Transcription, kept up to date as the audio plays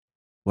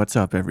What's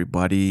up,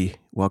 everybody?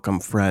 Welcome,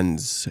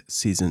 friends.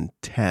 Season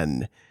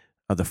 10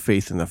 of the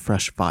Faith in the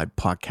Fresh Vibe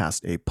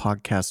podcast, a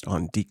podcast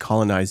on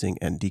decolonizing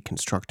and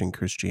deconstructing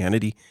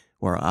Christianity,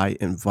 where I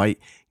invite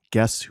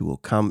guests who will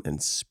come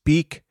and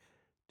speak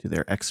to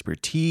their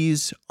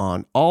expertise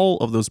on all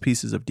of those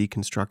pieces of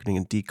deconstructing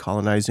and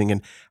decolonizing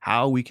and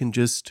how we can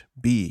just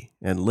be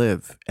and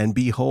live and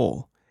be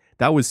whole.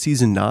 That was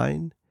season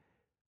 9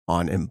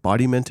 on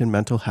embodiment and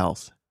mental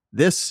health.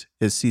 This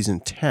is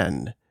season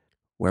 10,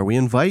 where we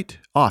invite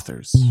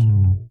authors.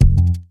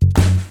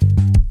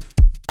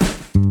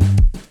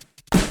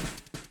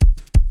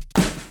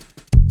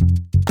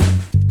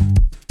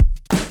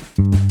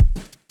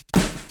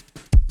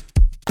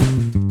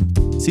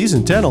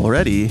 Season 10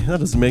 already?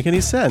 That doesn't make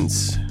any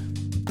sense.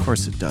 Of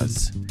course it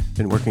does.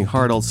 Been working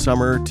hard all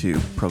summer to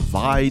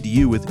provide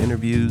you with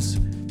interviews.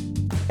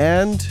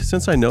 And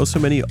since I know so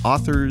many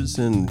authors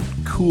and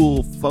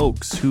cool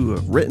folks who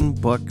have written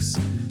books,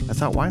 I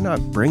thought, why not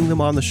bring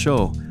them on the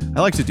show? I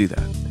like to do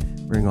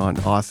that. Bring on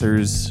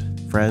authors,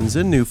 friends,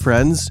 and new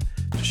friends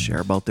to share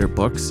about their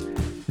books.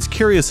 It's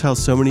curious how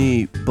so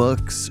many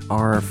books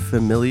are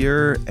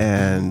familiar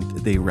and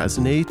they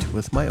resonate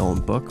with my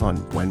own book on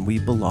When We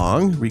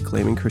Belong,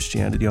 Reclaiming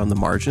Christianity on the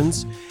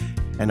Margins.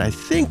 And I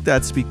think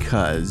that's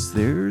because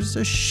there's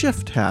a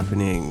shift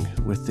happening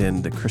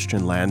within the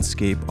Christian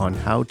landscape on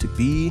how to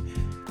be,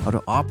 how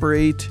to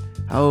operate,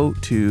 how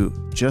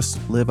to just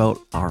live out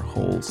our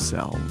whole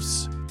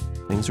selves.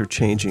 Things are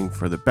changing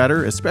for the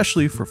better,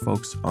 especially for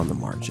folks on the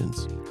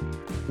margins.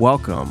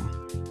 Welcome.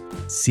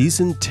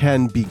 Season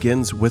 10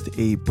 begins with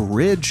a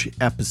bridge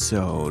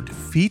episode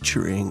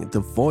featuring the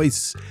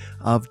voice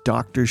of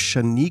Dr.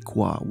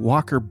 Chanequa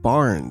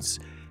Walker-Barnes.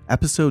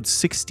 Episode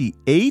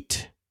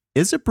 68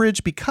 is a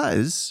bridge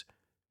because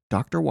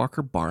Dr.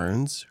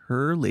 Walker-Barnes,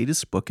 her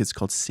latest book is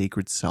called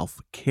Sacred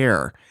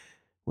Self-Care,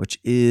 which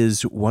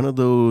is one of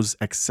those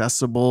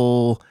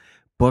accessible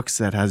books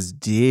that has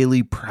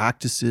daily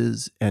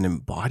practices and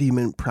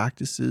embodiment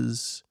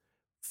practices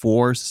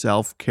for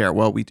self-care.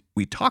 Well,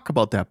 we talk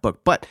about that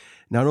book, but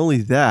not only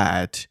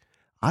that,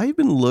 I've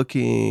been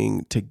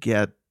looking to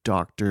get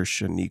Dr.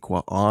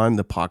 Chanequa on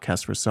the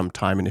podcast for some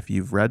time. And if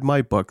you've read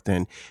my book,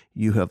 then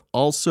you have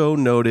also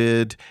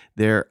noted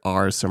there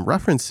are some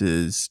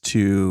references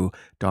to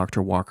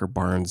Dr.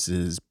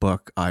 Walker-Barnes's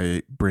book,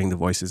 I Bring the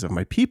Voices of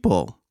My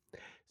People.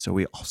 So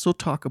we also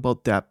talk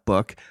about that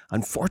book.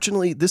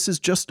 Unfortunately, this is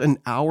just an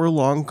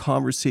hour-long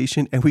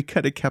conversation, and we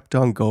could have kept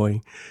on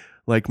going.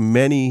 Like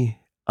many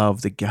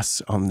of the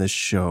guests on this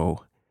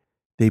show,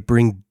 they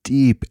bring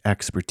deep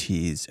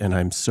expertise, and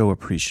I'm so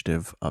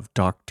appreciative of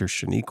Dr.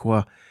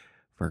 Chanequa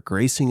for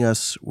gracing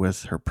us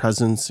with her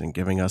presence and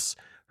giving us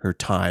her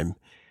time.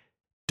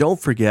 Don't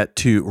forget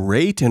to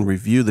rate and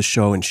review the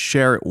show and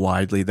share it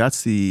widely.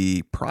 That's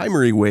the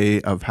primary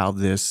way of how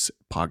this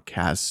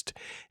podcast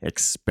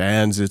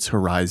expands its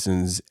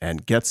horizons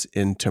and gets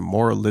into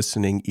more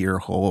listening ear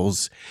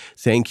holes.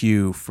 Thank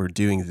you for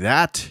doing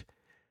that.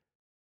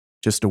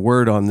 Just a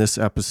word on this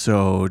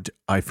episode.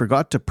 I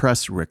forgot to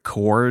press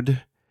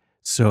record,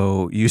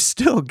 so you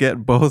still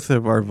get both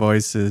of our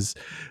voices,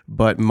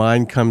 but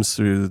mine comes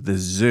through the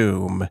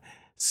Zoom.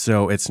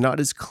 So it's not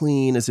as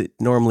clean as it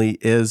normally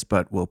is,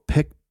 but we'll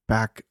pick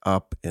back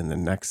up in the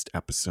next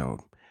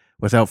episode.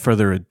 Without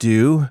further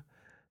ado,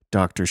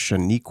 Dr.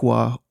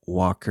 Chanequa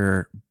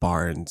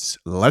Walker-Barnes.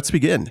 Let's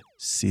begin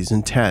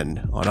Season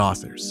 10 on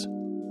authors.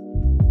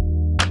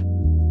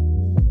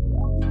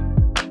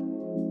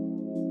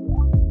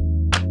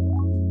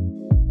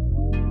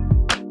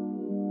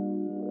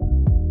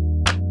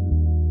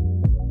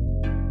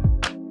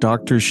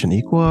 Dr.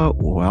 Chanequa,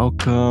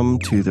 welcome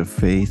to the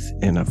Faith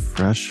in a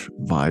Fresh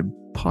Vibe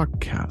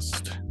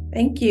podcast.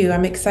 Thank you.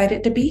 I'm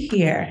excited to be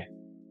here.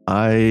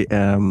 I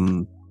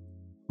am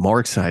more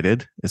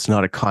excited. It's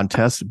not a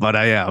contest, but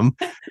I am,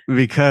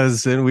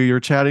 because then we were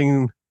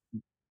chatting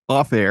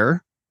off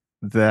air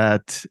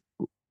that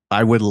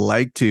I would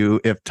like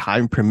to, if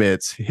time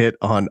permits, hit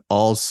on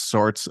all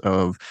sorts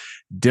of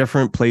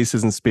different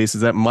places and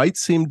spaces that might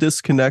seem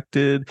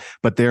disconnected,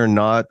 but they're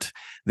not.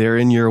 They're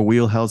in your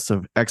wheelhouse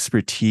of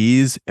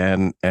expertise,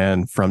 and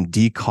from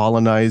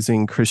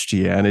decolonizing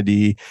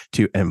Christianity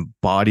to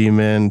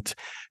embodiment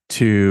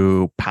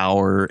to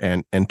power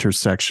and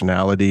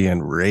intersectionality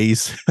and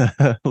race.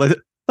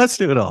 Let's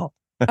do it all.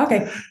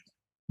 Okay.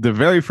 The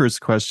very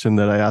first question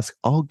that I ask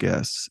all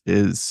guests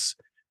is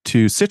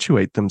to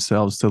situate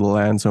themselves to the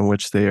lands on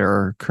which they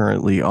are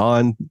currently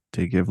on,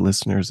 to give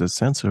listeners a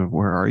sense of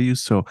where are you.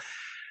 So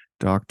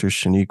Dr.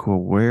 Chanequa,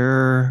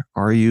 where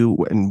are you,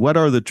 and what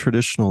are the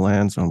traditional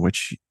lands on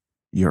which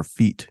your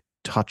feet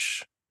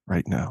touch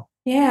right now?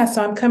 Yeah,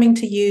 so I'm coming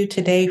to you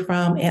today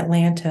from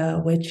Atlanta,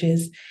 which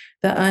is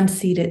the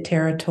unceded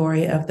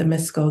territory of the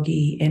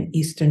Muskogee and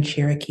Eastern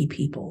Cherokee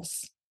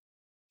peoples.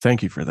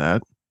 Thank you for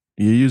that.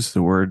 You use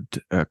the word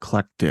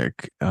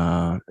eclectic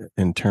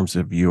in terms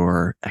of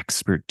your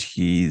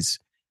expertise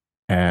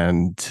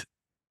and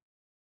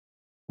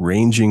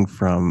ranging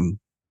from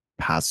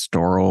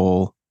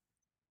pastoral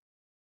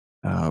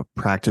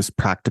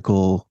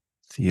practical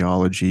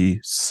theology,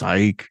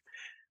 psych.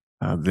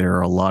 There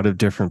are a lot of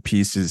different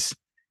pieces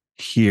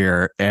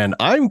here. And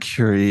I'm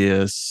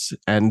curious,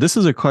 and this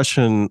is a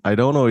question I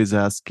don't always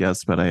ask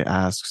guests, but I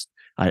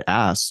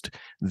asked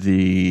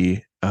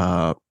the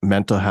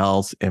mental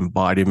health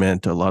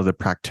embodiment, a lot of the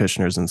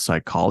practitioners and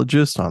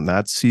psychologists on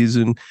that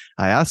season.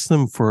 I asked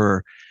them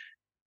for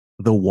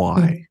the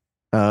why,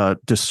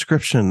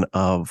 description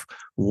of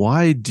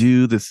why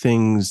do the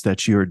things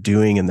that you're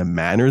doing in the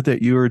manner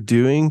that you are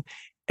doing,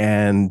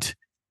 and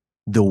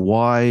the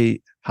why,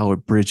 how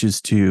it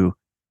bridges to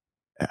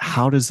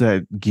how does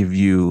that give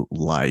you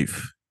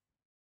life?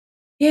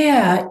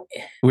 Yeah,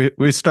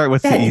 We start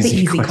with the that the easy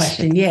easy question.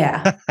 question.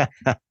 Yeah.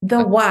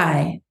 The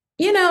why.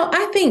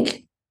 I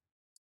think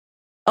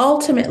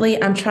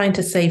ultimately I'm trying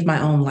to save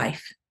my own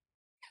life.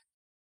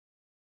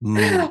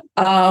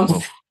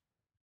 Um,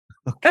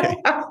 Okay.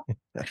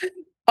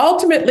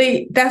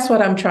 ultimately, that's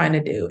what I'm trying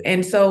to do.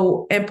 And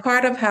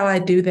part of how I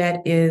do that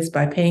is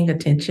by paying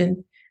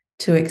attention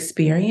to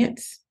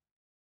experience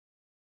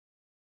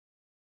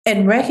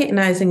and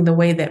recognizing the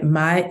way that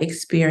my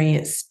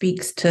experience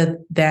speaks to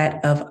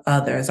that of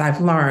others.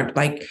 I've learned,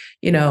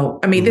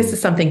 this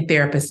is something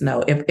therapists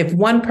know. If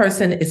one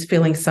person is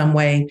feeling some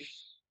way,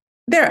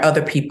 there are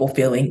other people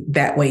feeling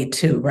that way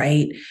too,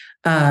 right?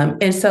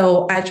 And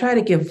so I try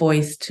to give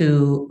voice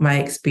to my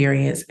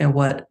experience and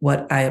what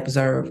I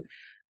observe.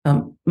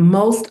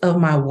 Most of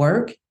my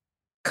work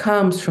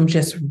comes from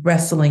just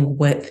wrestling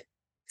with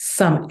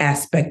some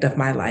aspect of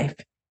my life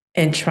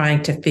and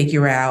trying to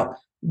figure out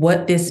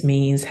what this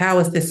means. How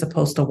is this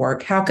supposed to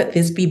work? How could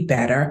this be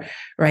better?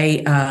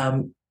 Right.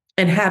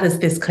 And how does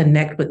this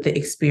connect with the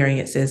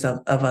experiences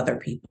of other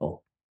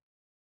people?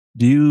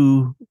 Do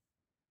you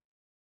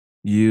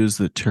use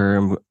the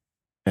term,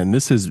 and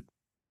this is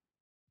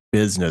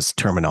business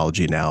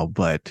terminology now,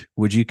 but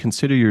would you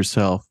consider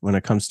yourself, when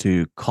it comes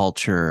to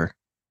culture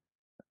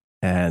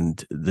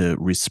and the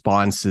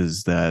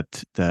responses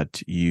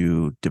that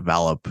you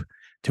develop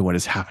to what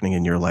is happening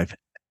in your life,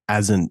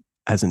 as an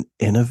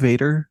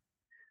innovator?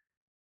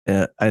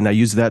 And I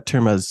use that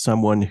term as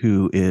someone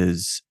who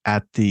is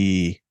at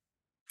the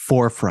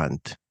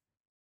forefront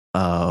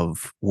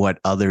of what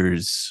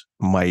others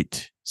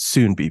might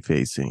soon be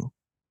facing.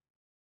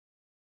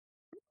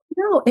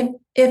 No,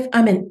 if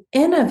I'm an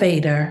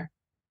innovator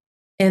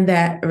in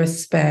that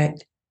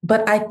respect,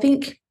 but I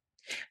think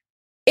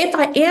if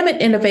I am an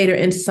innovator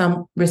in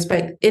some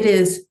respect, it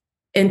is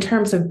in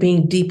terms of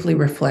being deeply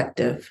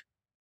reflective,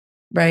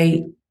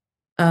 right?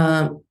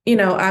 I'm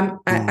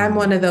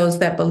one of those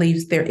that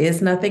believes there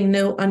is nothing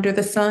new under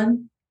the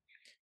sun.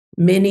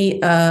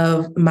 Many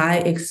of my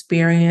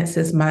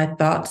experiences, my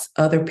thoughts,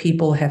 other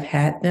people have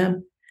had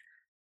them.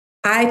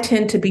 I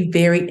tend to be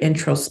very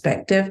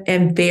introspective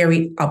and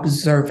very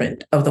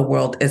observant of the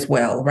world as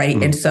well,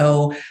 right? And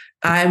so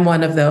I'm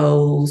one of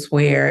those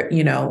where,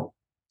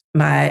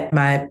 my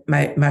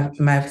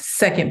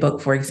second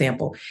book, for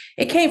example,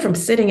 it came from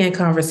sitting in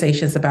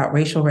conversations about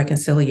racial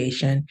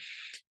reconciliation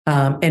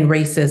and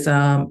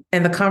racism,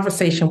 and the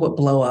conversation would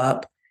blow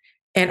up.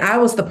 And I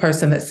was the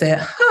person that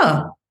said,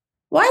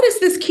 why does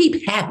this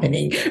keep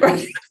happening?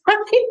 Right?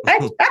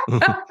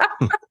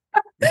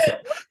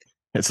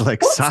 It's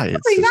like What's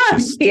science. going It's on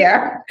just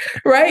here?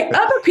 Right?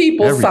 Other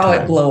people every saw it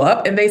time. blow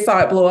up and they saw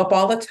it blow up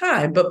all the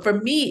time. But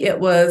for me, it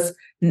was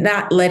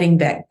not letting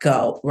that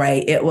go,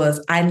 right? It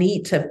was, I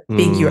need to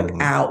figure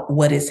out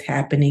what is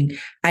happening.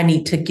 I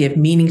need to give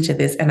meaning to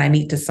this, and I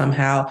need to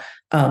somehow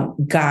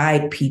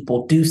guide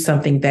people, do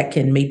something that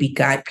can maybe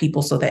guide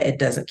people so that it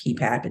doesn't keep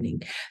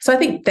happening. So I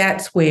think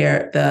that's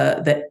where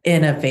the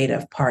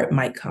innovative part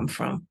might come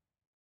from.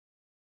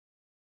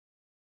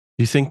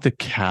 Do you think the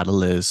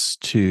catalyst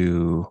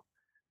to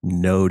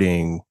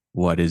noting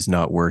what is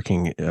not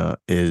working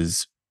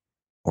is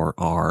or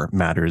are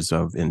matters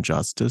of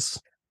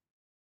injustice?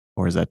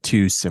 Or is that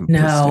too simplistic?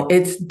 No,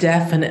 it's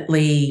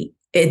definitely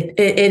it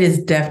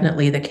is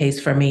definitely the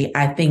case for me.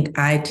 I think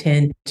I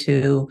tend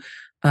to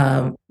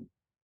um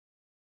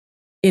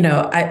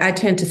I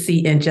tend to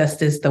see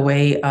injustice the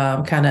way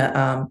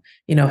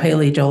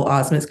Haley Joel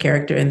Osment's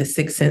character in The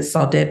Sixth Sense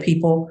saw dead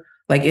people.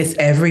 Like it's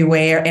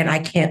everywhere and I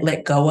can't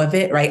let go of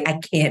it, right? I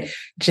can't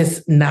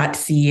just not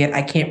see it.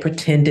 I can't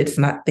pretend it's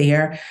not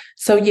there.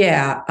 So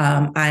yeah,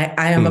 I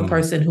am a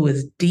person who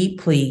is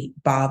deeply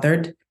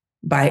bothered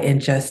by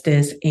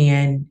injustice,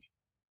 and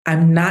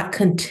I'm not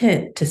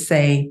content to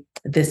say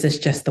this is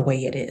just the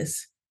way it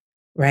is.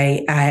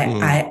 Right.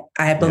 I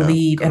Yeah, of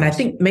believe, and I course.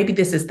 think maybe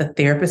this is the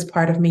therapist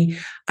part of me.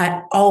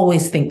 I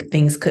always think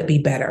things could be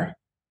better.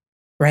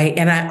 Right.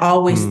 And I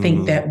always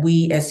think that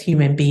we as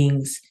human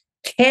beings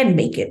can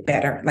make it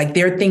better. Like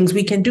there are things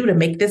we can do to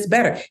make this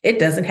better. It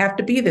doesn't have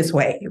to be this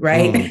way.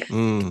 Right.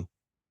 Name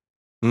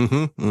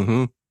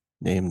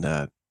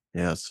that.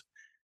 Yes.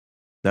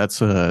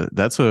 That's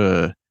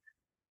a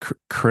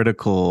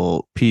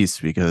critical piece,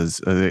 because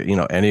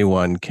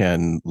anyone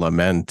can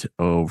lament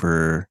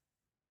over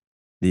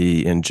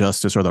the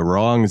injustice or the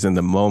wrongs in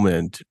the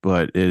moment,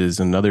 but it is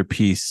another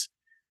piece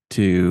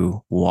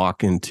to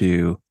walk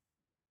into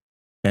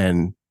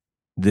and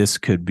this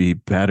could be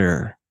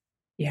better.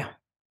 Yeah.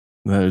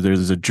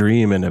 There's a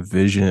dream and a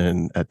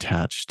vision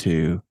attached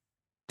to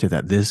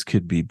that. This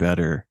could be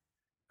better.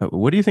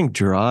 What do you think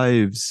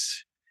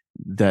drives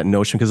that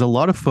notion? Because a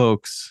lot of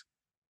folks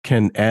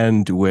can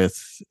end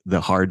with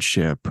the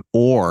hardship,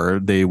 or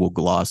they will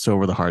gloss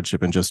over the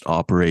hardship and just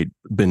operate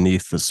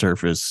beneath the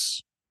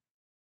surface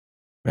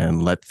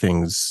and let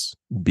things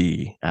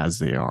be as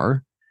they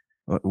are.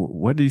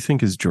 What do you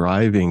think is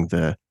driving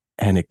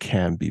and it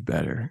can be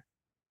better?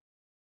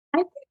 I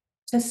think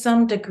to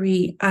some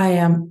degree, I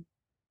am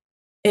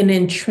an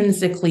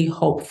intrinsically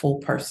hopeful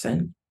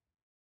person.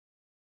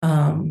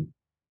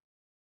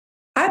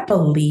 I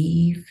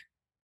believe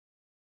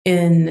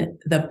in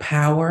the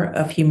power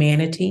of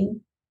humanity,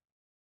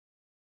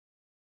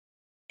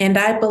 and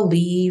I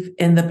believe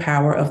in the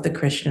power of the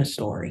Christian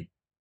story,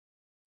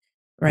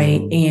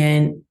 right?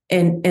 Mm,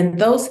 And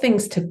those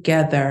things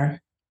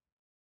together,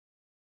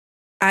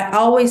 I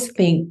always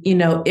think,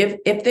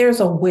 if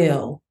there's a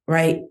will,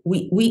 right,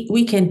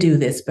 we can do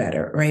this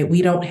better, right?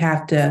 We don't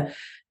have to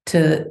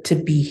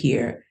be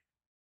here.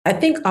 I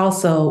think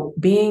also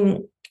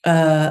being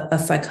a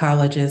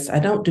psychologist, I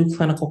don't do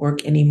clinical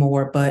work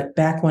anymore, but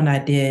back when I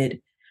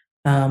did,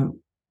 um,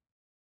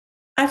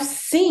 I've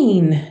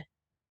seen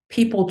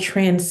people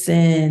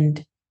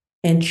transcend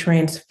and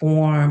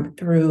transform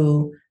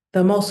through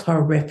the most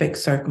horrific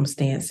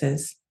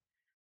circumstances.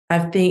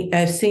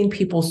 I've seen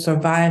people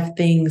survive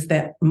things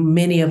that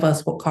many of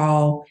us would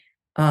call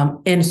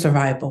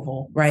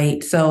insurvivable,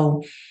 right?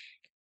 So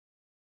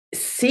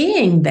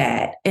seeing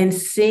that and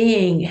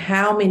seeing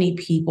how many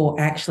people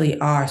actually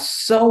are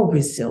so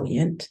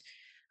resilient,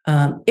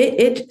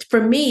 it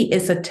for me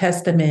is a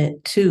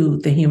testament to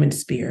the human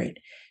spirit.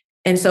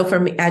 And so for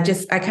me, I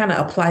kind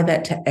of apply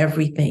that to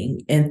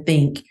everything and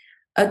think,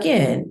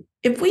 again,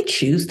 if we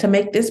choose to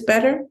make this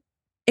better,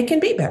 it can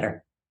be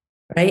better,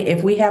 right?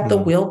 If we have the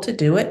mm. will to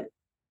do it,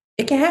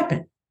 it can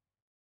happen.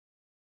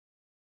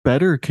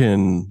 Better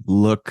can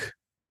look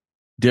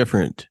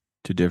different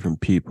to different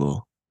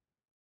people.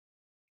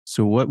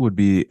 So, what would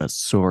be a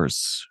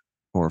source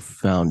or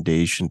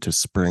foundation to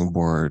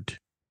springboard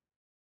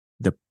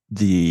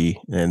the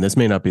and this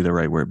may not be the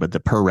right word, but the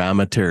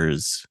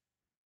parameters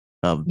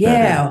of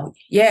better?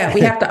 Yeah,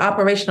 we have to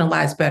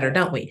operationalize better,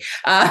 don't we?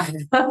 I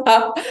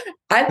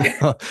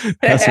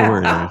That's the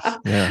word.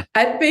 Yeah.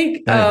 I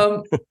think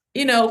Yeah.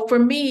 for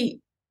me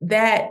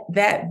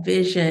that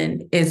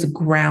vision is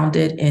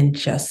grounded in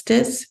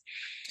justice.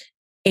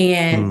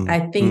 And Mm, I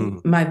think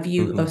mm, my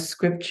view mhm, of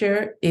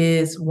scripture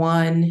is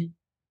one,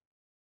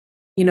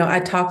 I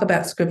talk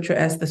about scripture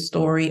as the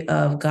story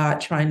of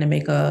God trying to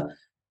make a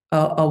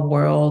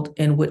world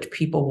in which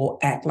people will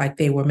act like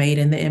they were made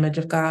in the image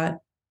of God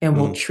and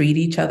will mm, treat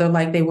each other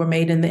like they were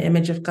made in the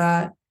image of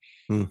God.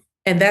 mm,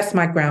 And that's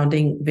my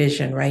grounding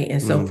vision, right?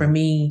 And so for mm.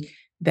 me,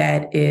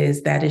 that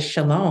is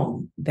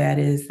shalom. That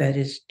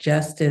is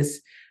justice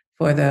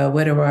for the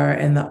widower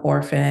and the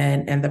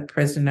orphan and the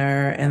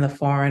prisoner and the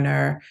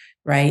foreigner,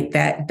 right?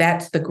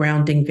 That's the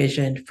grounding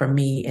vision for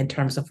me in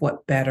terms of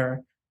what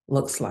better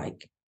looks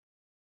like.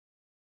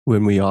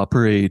 When we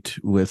operate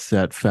with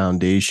that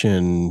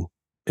foundation,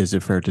 is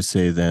it fair to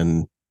say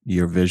then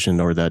your vision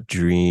or that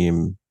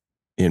dream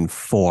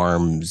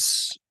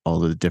informs all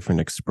the different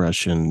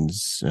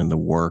expressions and the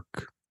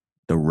work,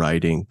 the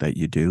writing that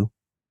you do?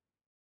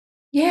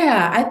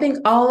 Yeah, I think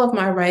all of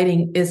my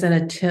writing is an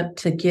attempt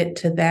to get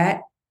to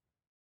that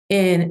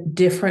in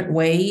different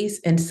ways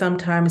and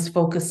sometimes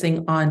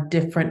focusing on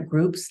different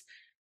groups,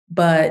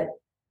 but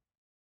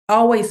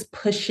always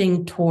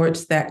pushing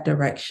towards that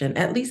direction.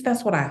 At least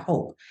that's what I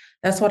hope.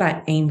 That's what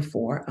I aim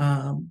for.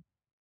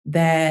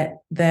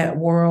 That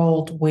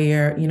world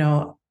where,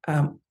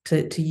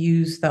 to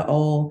use the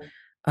old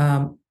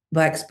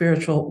Black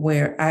spiritual,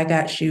 where I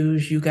got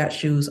shoes, you got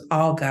shoes,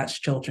 all God's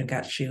children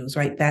got shoes,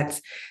 right?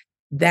 That's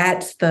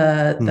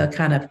the Mm,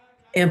 kind of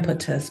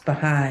impetus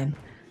behind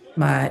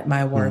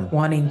my work, mm.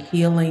 wanting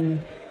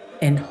healing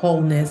and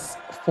wholeness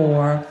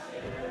for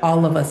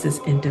all of us as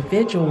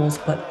individuals,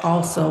 but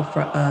also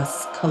for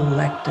us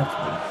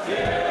collectively.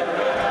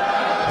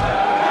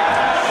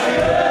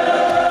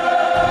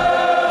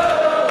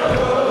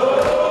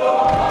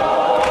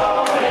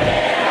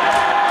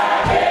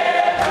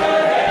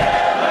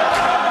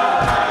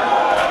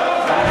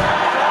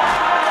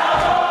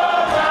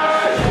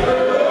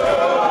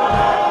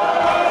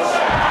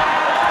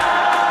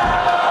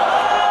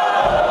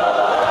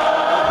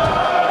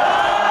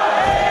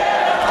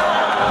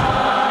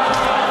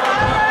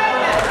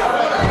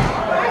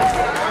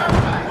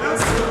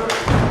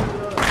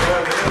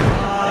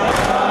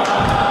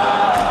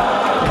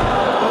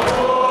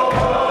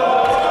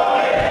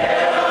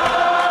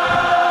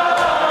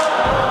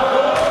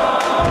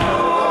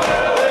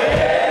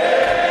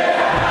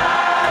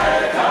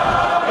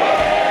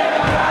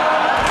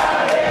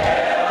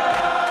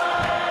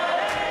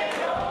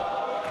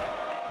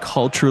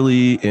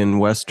 Culturally in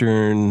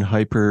Western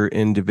hyper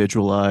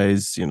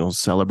individualized,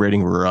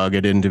 celebrating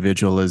rugged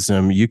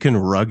individualism, you can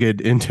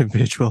rugged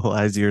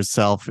individualize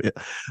yourself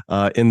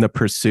in the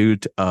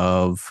pursuit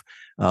of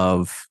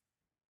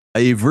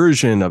a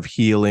version of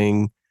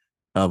healing,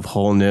 of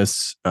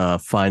wholeness,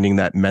 finding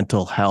that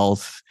mental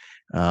health,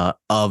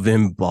 of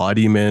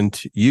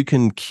embodiment. You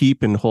can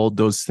keep and hold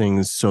those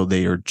things so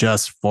they are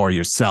just for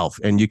yourself.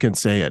 And you can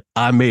say it,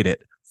 I made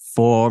it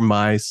for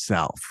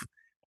myself.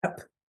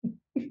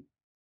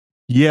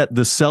 Yet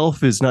the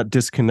self is not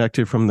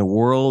disconnected from the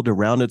world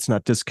around. It's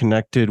not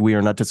disconnected. We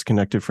are not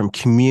disconnected from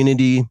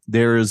community.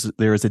 There is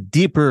a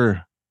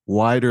deeper,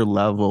 wider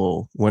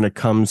level when it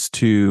comes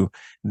to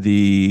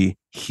the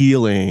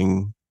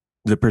healing,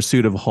 the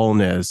pursuit of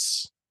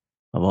wholeness,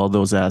 of all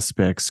those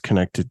aspects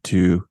connected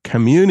to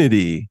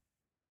community,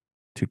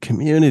 to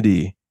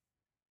community.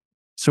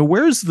 So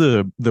where's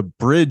the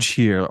bridge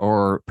here?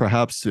 Or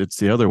perhaps it's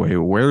the other way.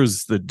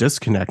 Where's the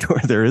disconnect where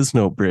there is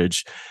no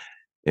bridge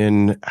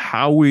in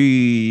how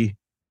we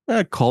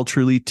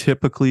culturally,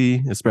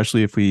 typically,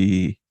 especially if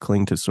we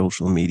cling to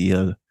social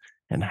media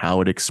and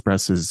how it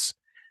expresses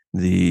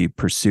the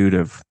pursuit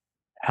of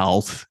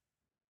health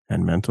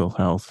and mental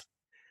health?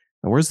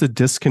 And where's the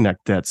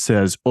disconnect that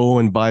says, oh,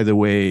 and by the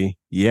way,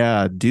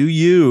 yeah, do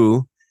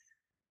you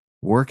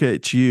work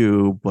at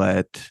you,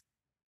 but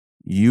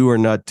you are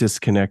not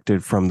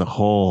disconnected from the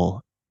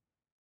whole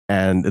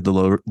and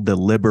the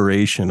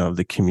liberation of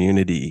the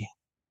community?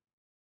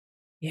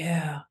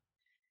 Yeah.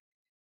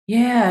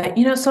 Yeah.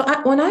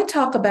 When I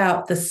talk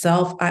about the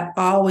self, I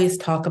always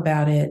talk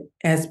about it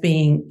as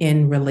being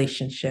in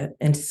relationship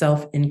and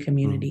self in Mm.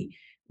 community.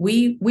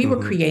 We were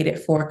Mm-hmm. created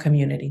for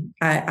community.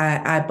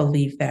 I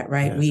believe that,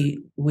 right? Yes.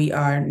 We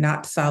are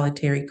not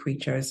solitary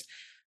creatures.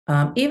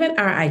 Even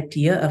our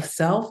idea of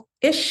self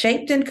is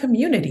shaped in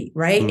community,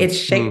 right? Mm. It's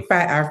Mm. shaped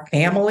by our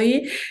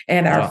family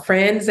and our Yeah.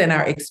 friends and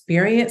our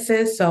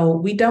experiences. So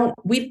we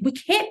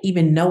can't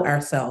even know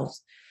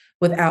ourselves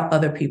without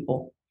other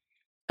people.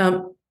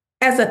 Um,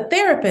 as a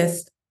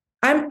therapist,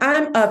 I'm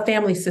a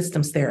family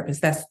systems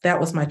therapist. That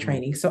was my Mm.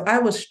 training. So I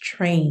was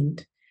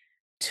trained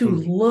to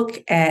Mm.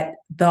 look at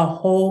the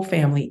whole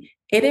family.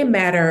 It didn't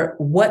matter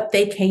what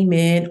they came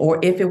in, or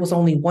if it was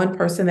only one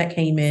person that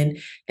came in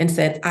and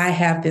said, "I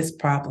have this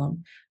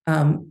problem."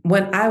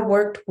 When I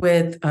worked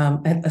with,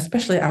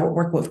 especially I would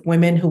work with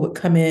women who would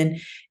come in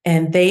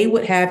and they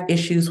would have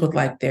issues with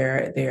like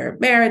their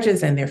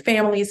marriages and their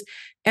families,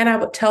 and I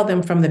would tell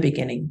them from the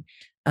beginning,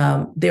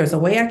 "There's a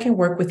way I can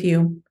work with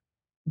you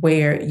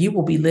where you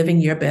will be living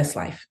your best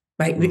life.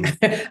 Right?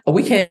 Mm.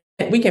 We can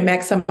we can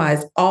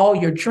maximize all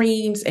your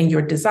dreams and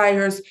your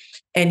desires,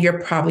 and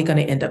you're probably going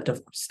to end up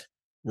divorced.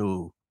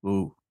 Ooh.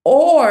 Ooh.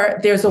 Or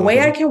there's a way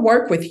I Mm-hmm. can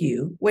work with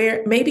you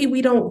where maybe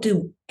we don't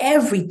do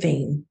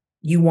everything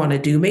you want to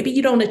do. Maybe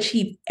you don't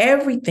achieve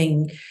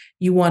everything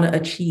you want to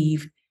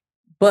achieve,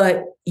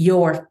 but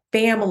your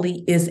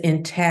family is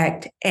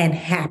intact and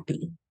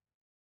happy."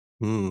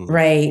 Mm.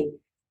 Right?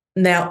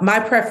 Now, my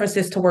preference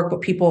is to work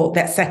with people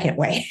that second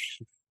way.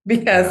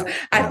 Because Yeah.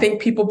 I Yeah.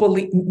 think people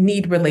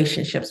need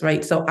relationships,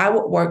 right? So I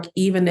would work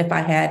even if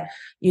I had,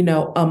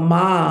 a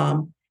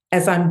mom.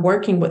 As I'm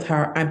working with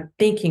her, I'm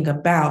thinking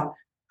about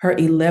her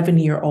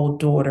 11-year-old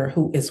daughter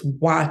who is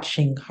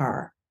watching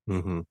her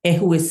Mm-hmm. and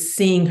who is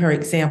seeing her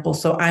example.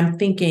 So I'm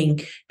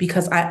thinking,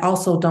 because I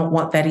also don't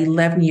want that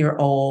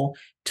 11-year-old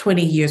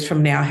 20 years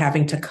from now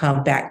having to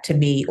come back to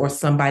me or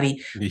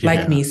somebody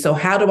like Yeah. me. So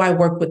how do I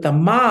work with the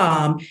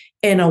mom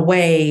in a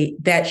way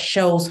that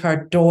shows her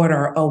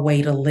daughter a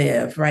way to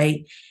live,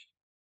 right?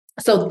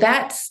 So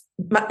that's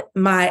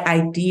my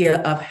idea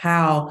of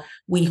how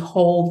we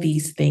hold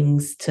these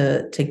things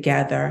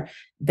together,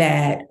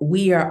 that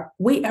we are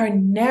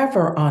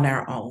never on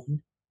our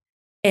own,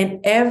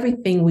 and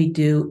everything we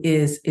do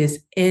is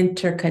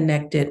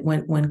interconnected.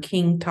 When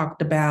King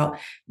talked about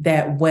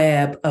that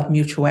web of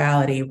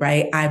mutuality,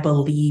 right? I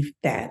believe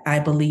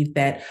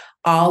that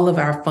all of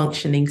our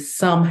functioning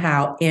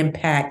somehow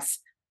impacts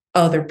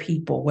other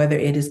people, whether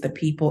it is the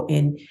people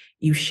in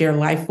you share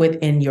life with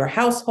in your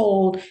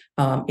household,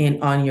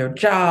 in on your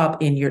job,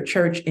 in your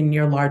church, in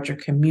your larger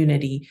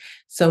community.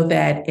 So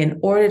that in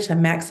order to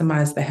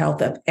maximize the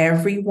health of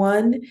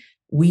everyone,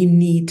 we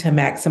need to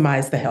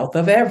maximize the health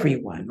of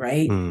everyone,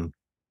 right? Mm.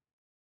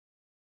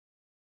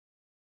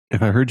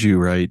 If I heard you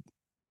right,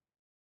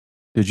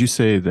 did you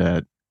say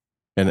that,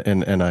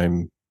 and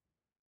I'm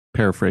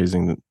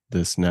paraphrasing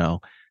this now,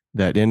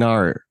 that in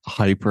our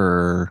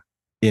hyper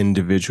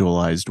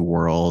individualized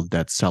world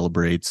that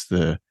celebrates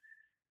the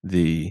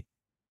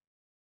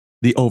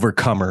the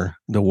overcomer,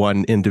 the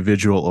one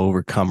individual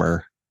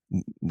overcomer,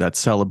 that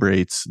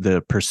celebrates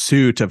the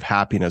pursuit of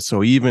happiness.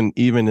 So even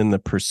in the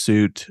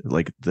pursuit,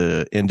 like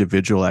the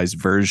individualized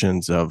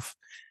versions of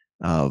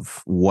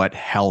what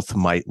health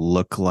might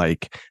look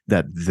like,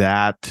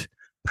 that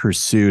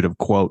pursuit of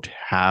quote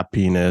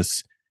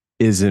happiness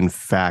is in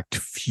fact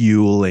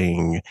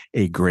fueling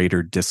a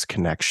greater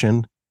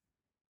disconnection.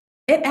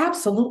 It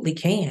absolutely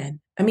can.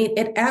 I mean,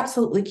 it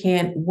absolutely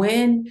can.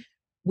 When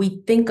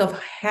we think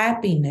of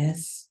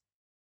happiness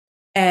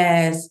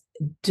as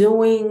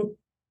doing,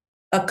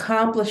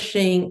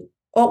 accomplishing,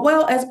 or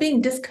well, as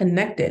being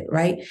disconnected,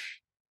 right?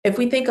 If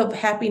we think of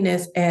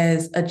happiness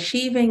as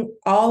achieving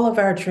all of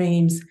our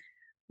dreams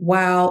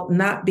while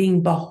not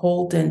being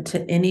beholden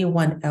to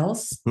anyone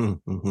else.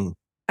 Mm-hmm.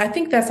 I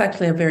think that's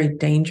actually a very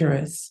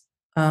dangerous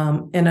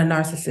and a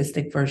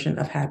narcissistic version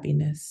of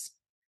happiness.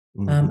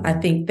 I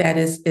Mm-hmm. think that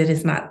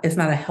it's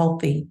not a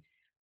healthy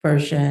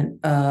version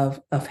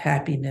of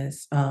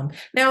happiness.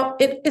 Now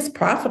it's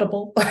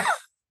profitable.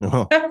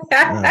 Oh,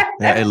 yeah.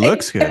 Yeah, it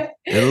looks good.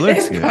 It looks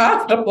It's good.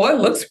 profitable. It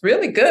looks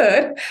really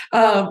good.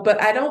 But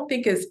I don't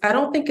think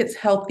it's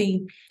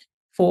healthy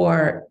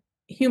for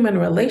human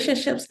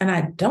relationships, and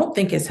I don't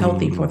think it's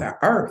healthy for Mm, the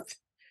earth,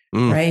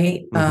 mm,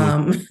 right?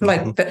 mm-hmm, mm-hmm.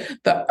 Like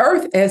the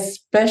earth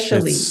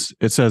especially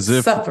It's as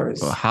if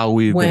suffers how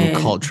we've been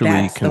when culturally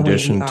that's the way we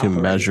conditioned to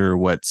operate. measure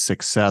what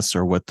success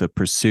or what the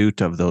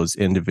pursuit of those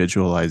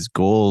individualized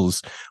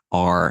goals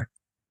are,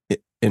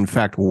 in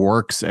fact,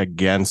 works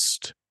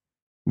against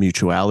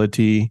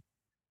mutuality,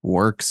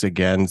 works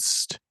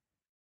against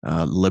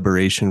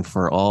liberation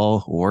for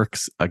all,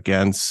 works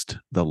against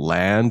the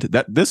land.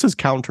 That this is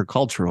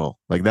countercultural.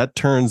 Like that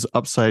turns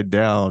upside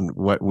down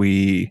what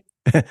we.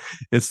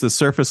 It's the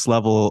surface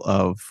level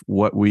of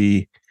what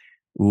we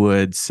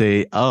would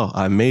say, "Oh,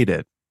 I made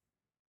it,"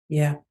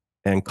 Yeah,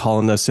 and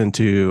calling us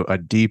into a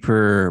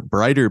deeper,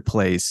 brighter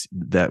place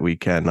that we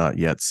cannot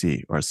yet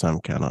see, or some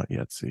cannot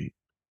yet see.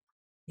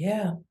 yeah,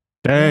 yeah.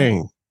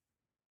 Dang.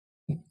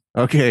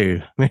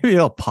 Okay, maybe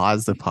I'll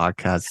pause the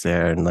podcast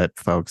there and let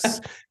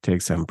folks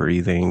take some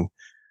breathing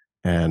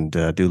and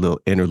do a little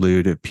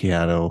interlude of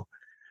piano.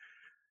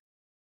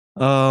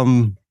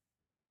 Um,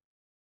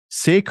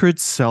 Sacred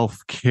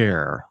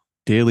self-care,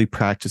 daily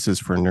practices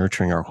for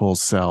nurturing our whole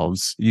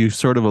selves. You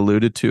sort of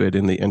alluded to it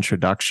in the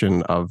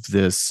introduction of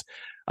this.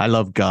 I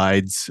love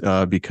guides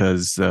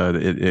because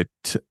it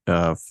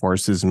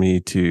forces me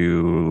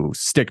to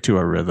stick to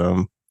a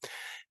rhythm.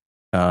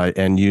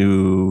 And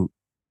you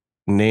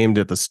named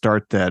at the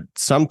start that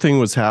something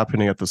was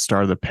happening at the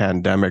start of the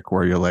pandemic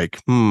where you're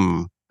like,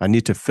 I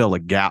need to fill a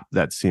gap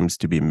that seems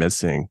to be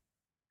missing.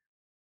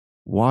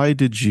 Why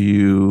did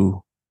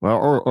you, well,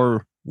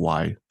 or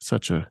why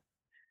such a,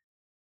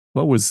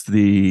 what was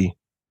the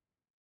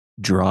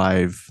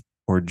drive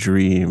or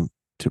dream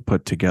to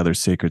put together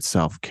sacred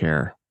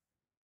self-care?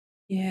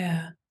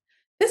 Yeah.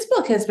 This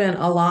book has been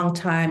a long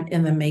time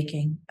in the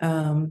making.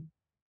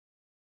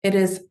 It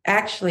is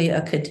actually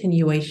a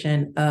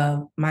continuation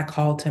of my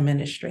call to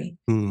ministry.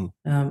 Hmm.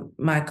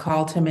 My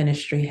call to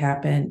ministry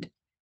happened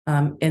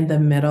in the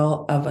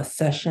middle of a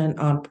session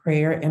on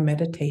prayer and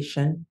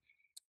meditation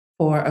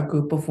for a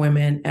group of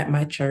women at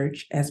my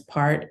church as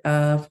part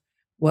of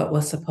what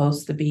was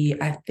supposed to be,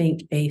 I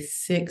think, a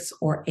 6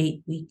 or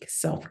 8 week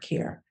self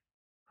care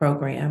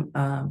program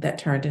that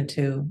turned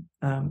into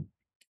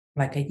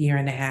like a year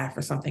and a half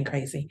or something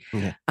crazy.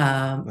 Yeah.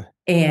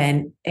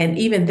 And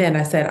even then,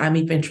 I said I'm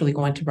eventually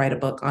going to write a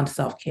book on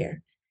self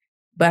care,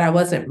 but I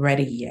wasn't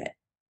ready yet,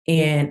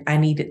 and I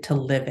needed to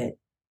live it.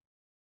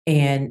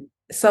 And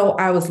so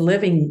I was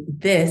living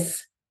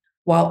this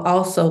while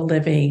also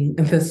living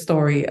the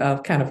story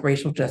of kind of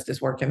racial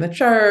justice work in the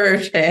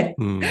church and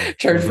Mm.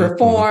 church Mm-hmm, mm-hmm.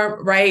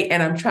 reform, right?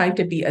 And I'm trying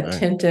to be Right.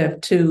 attentive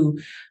to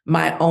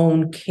my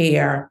own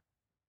care.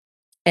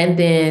 And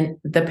then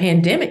the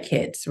pandemic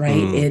hits, right?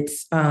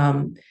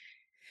 Mm.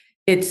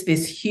 It's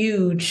this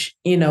huge,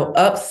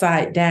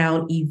 upside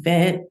down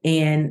event.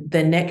 And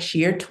the next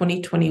year,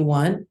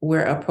 2021,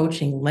 we're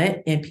approaching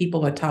Lent and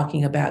people are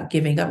talking about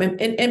giving up.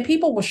 And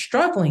people were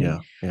struggling Yeah.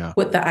 Yeah.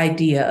 with the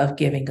idea of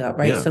giving up,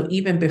 right? Yeah. So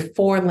even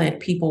before Lent,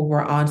 people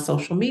were on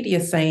social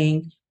media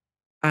saying,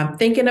 I'm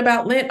thinking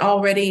about Lent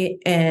already.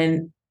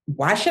 And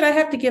why should I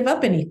have to give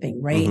up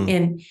anything, right? Mm-hmm.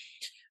 And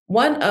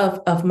one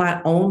of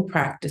my own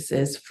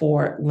practices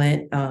for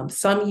Lent,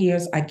 some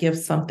years I give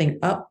something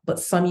up, but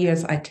some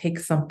years I take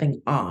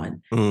something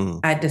on. Mm.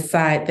 I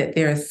decide that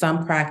there is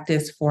some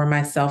practice for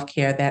my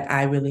self-care that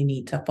I really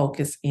need to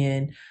focus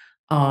in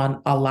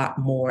on a lot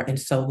more. And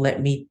so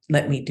let me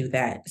do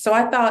that. So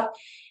I thought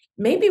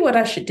maybe what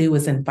I should do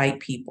is invite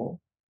people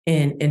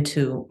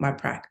into my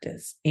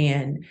practice.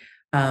 And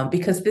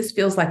because this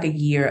feels like a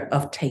year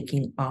of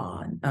taking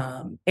on.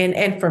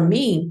 And for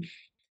me,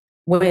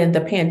 when the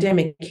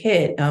pandemic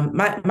hit,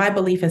 my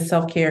belief in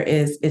self care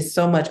is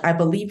so much. I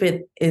believe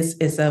it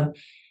is a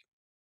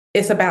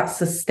it's about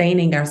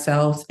sustaining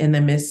ourselves in the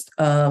midst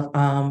of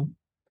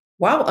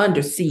while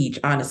under siege.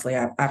 Honestly,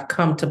 I've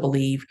come to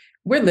believe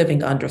we're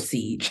living under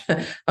siege,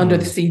 under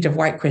the Mm. siege of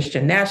white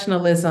Christian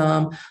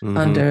nationalism, Mm-hmm.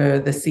 under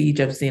the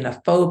siege of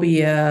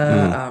xenophobia,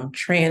 Mm. Mm-hmm.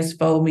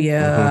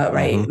 transphobia, Mm-hmm.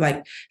 right?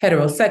 Like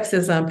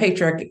heterosexism,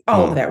 patriarchy,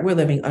 all of Mm. that. We're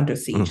living under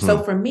siege. Mm-hmm.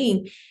 So for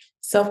me,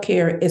 self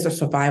care is a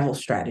survival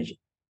strategy.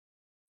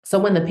 So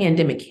when the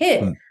pandemic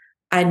hit, Mm.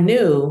 I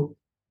knew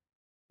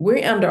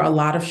we're under a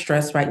lot of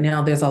stress right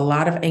now. There's a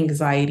lot of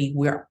anxiety.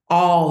 We're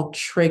all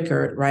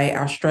triggered, right?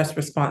 Our stress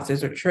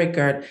responses are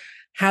triggered.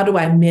 How do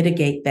I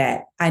mitigate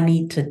that? I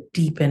need to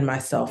deepen my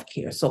self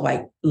care. So,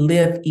 like,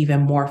 live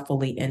even more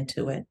fully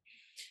into it.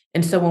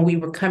 And so, when we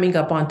were coming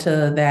up onto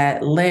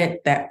that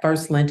Lent, that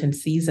first Lenten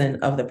season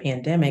of the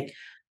pandemic,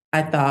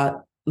 I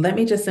thought, let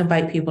me just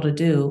invite people to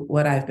do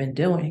what I've been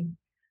doing.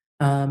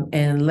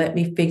 and let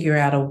me figure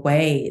out a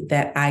way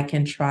that I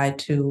can try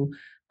to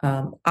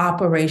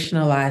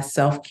operationalize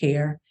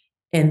self-care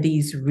in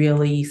these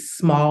really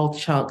small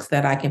chunks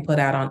that I can put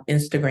out on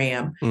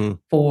Instagram Mm.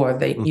 for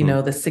the,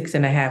 Mm-hmm. the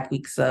 6.5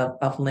 weeks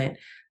of Lent.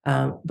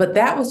 But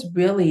that was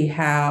really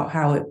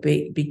how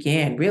it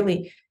began,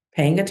 really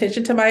paying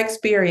attention to my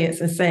experience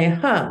and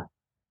saying,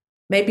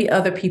 maybe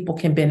other people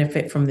can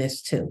benefit from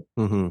this too.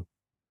 Mm-hmm.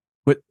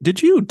 But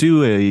did you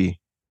do a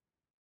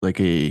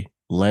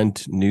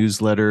Lent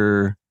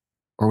newsletter,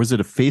 or was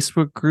it a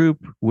Facebook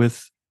group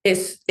with?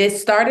 It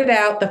started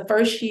out the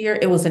first year,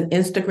 it was an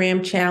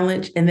Instagram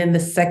challenge, and then the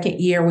second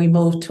year we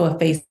moved to a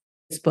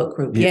Facebook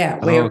group. Yeah.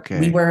 Yeah, where we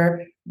Okay.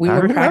 were we I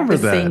were remember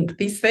that. practicing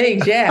these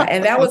things. Yeah,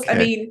 and that was, I Okay.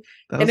 mean,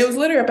 That and it was, was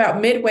literally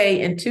about midway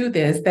into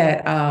this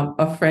that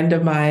a friend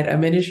of mine, a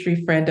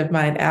ministry friend of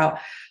mine out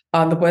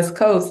on the West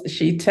Coast,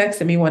 she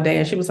texted me one day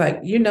and she was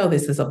like,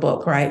 this is a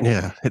book, right?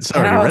 yeah, it's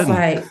And already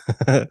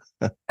written.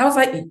 I was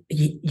like,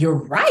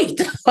 you're right.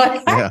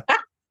 Yeah.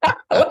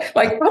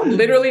 Like I'm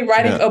literally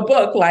writing Yeah. a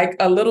book, like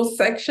a little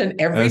section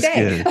every That's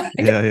day. good.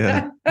 Yeah.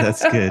 Yeah.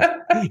 That's good.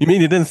 You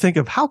mean you didn't think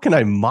of how can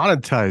I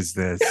monetize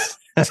this?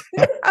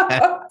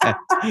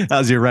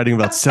 As you're writing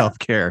about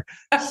self-care,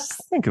 just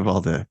think of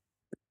all the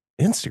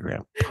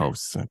Instagram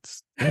posts.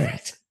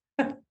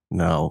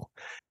 No.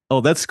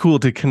 Oh, that's cool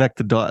to connect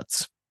the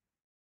dots.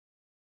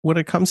 When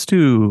it comes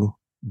to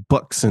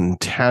books and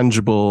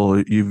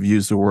tangible, you've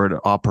used the word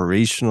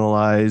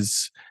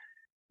operationalize,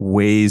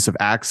 ways of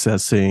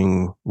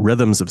accessing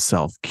rhythms of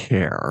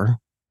self-care.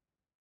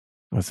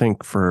 I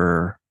think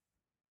for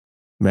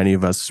many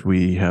of us,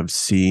 we have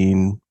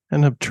seen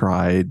and have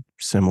tried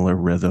similar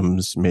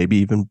rhythms, maybe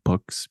even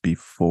books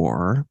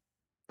before.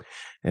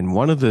 And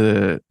one of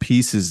the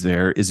pieces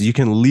there is you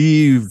can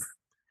leave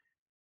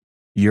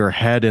your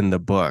head in the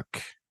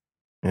book.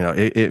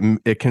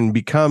 It can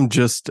become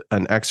just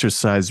an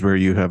exercise where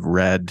you have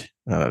read,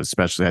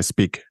 especially I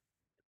speak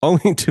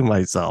only to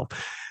myself,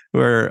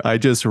 where I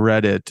just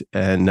read it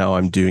and now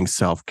I'm doing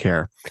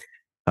self-care,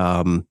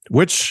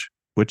 which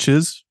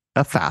is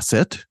a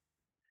facet,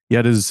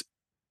 yet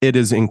it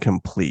is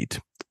incomplete.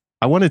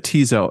 I want to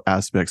tease out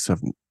aspects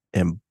of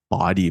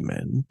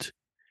embodiment.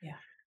 Yeah.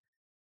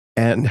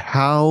 And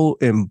how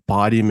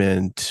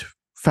embodiment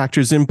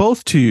factors in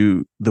both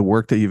to the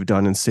work that you've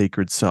done in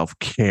sacred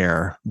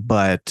self-care,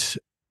 but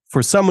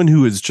for someone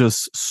who is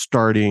just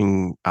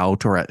starting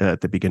out or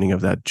at the beginning of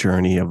that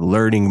journey of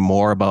learning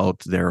more about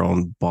their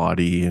own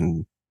body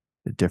and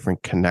the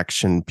different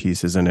connection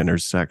pieces and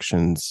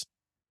intersections,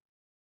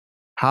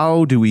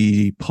 how do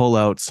we pull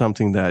out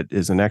something that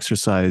is an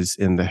exercise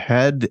in the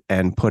head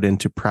and put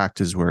into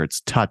practice where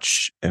it's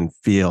touch and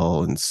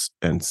feel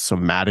and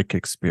somatic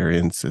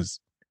experiences?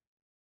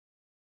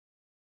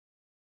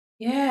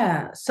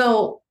 Yeah.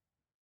 So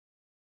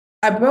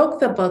I broke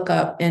the book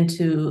up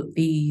into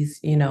these,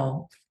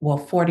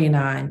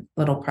 49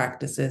 little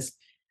practices,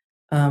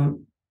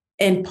 um,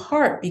 in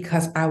part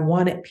because I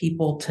wanted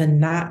people to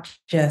not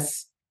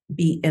just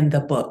be in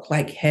the book,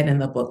 like head in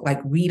the book, like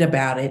read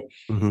about it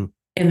Mm-hmm.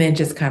 and then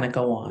just kind of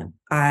go on.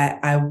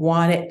 I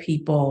wanted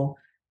people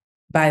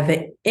by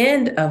the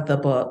end of the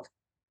book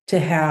to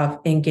have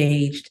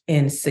engaged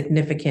in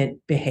significant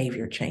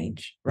behavior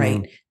change, Mm-hmm.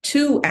 right?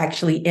 To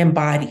actually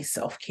embody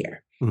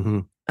self-care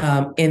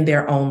Mm-hmm. in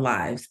their own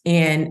lives.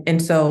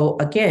 And so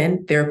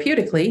again,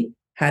 therapeutically,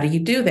 how do you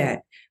do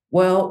that?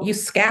 Well, you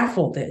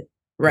scaffold it,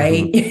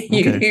 right?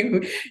 Mm-hmm.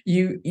 Okay.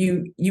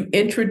 You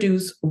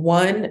introduce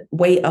one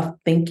way of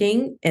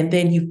thinking, and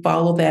then you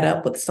follow that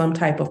up with some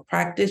type of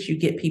practice. You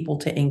get people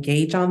to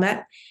engage on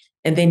that,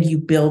 and then you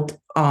build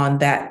on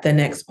that the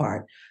next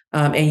part.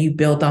 And you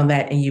build on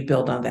that and you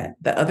build on that.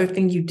 The other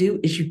thing you do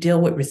is you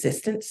deal with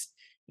resistance.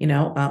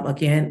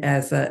 Again,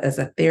 as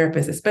a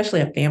therapist,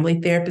 especially a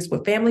family therapist,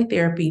 with family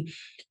therapy,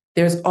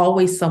 there's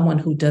always someone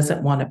who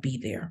doesn't want to be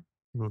there,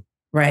 Mm-hmm.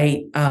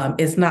 right?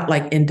 It's not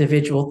like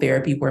individual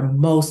therapy where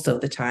most of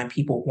the time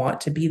people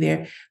want to be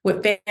there.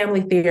 With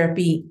family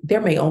therapy,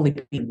 there may only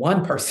be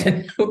one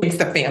person who thinks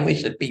the family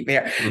should be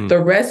there. The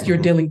rest, you're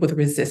Mm-hmm. dealing with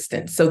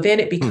resistance. So then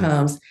it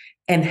becomes,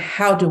 and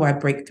how do I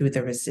break through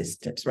the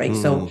resistance, right?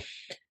 Mm-hmm.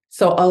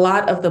 So a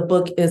lot of the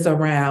book is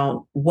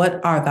around what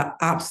are the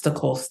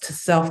obstacles to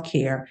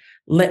self-care?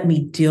 Let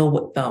me deal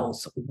with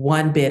those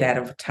one bit at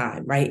a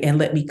time, right? And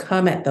let me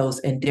come at those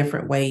in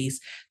different ways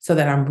so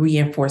that I'm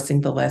reinforcing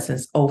the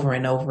lessons over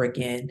and over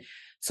again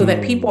so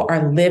that people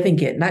are living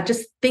it, not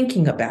just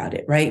thinking about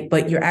it, right?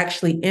 But you're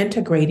actually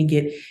integrating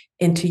it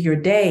into your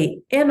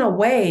day in a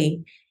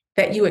way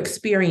that you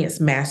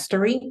experience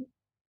mastery,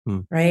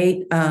 right?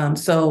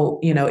 So,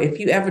 if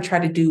you ever try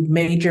to do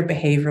major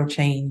behavioral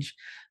change,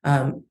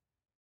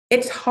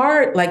 it's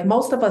hard. Like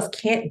most of us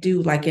can't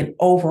do like an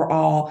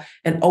overhaul.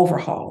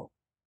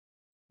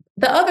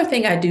 The other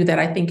thing I do that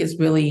I think is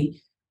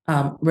really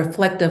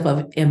reflective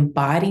of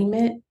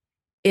embodiment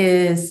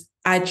is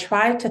I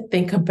try to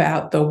think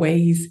about the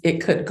ways it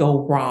could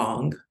go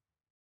wrong,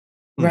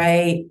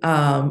 right?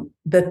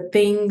 The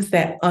things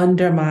that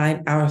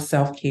undermine our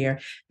self care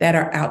that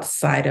are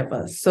outside of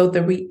us. So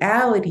the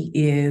reality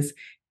is,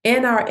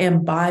 in our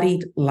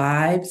embodied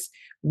lives,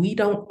 we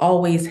don't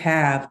always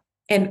have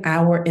an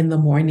hour in the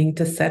morning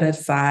to set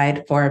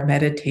aside for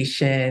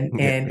meditation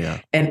Yeah, yeah,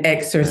 and yeah,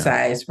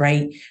 exercise,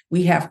 right?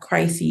 We have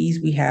crises,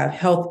 we have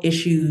health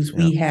issues, yeah,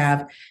 we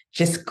have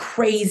just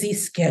crazy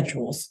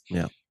schedules.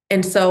 yeah.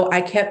 And so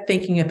I kept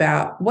thinking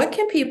about what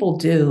can people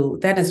do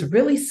that is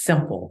really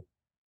simple,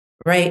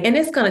 right? And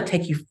it's going to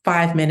take you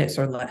 5 minutes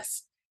or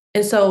less.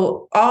 And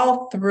so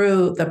all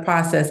through the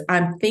process,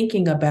 I'm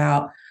thinking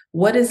about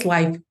what is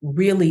life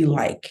really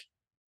like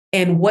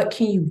and what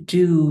can you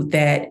do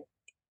that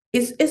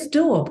is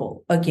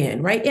doable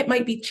again, right? It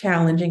might be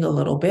challenging a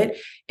little bit.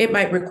 It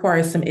might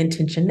require some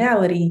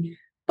intentionality,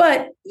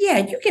 but yeah,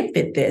 you can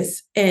fit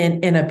this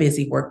in a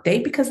busy workday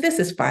because this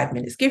is 5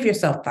 minutes. Give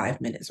yourself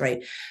 5 minutes,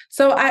 right?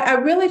 So I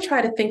really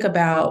try to think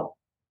about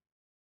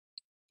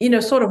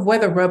sort of where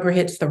the rubber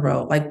hits the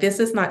road. Like this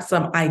is not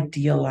some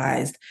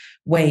idealized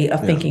way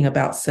of Yeah. thinking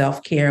about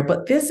self-care,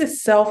 but this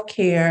is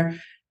self-care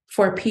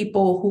for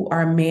people who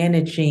are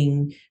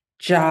managing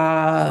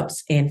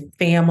jobs and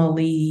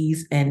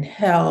families and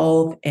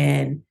health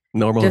and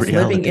Normal just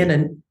living in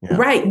reality. a Yeah,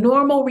 right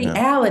normal yeah.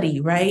 reality,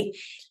 right?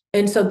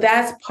 And so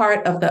that's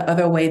part of the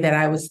other way that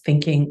I was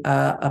thinking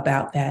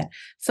about that.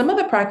 Some of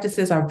the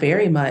practices are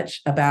very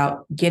much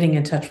about getting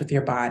in touch with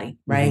your body,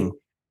 right?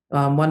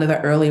 Hmm. One of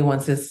the early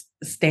ones is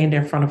stand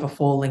in front of a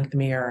full length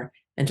mirror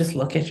and just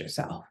look at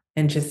yourself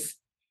and just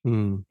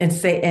Mm. and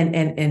say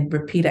and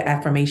repeat an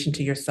affirmation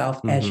to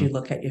yourself as Hmm. you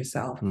look at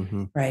yourself,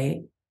 Hmm.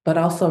 right? But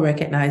also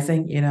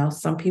recognizing,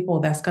 some people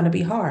that's going to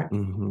be hard.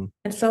 Hmm.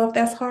 And so if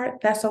that's hard,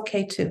 that's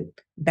okay too.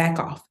 Back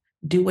off.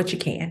 Do what you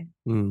can,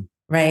 Mm.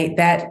 right?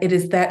 That it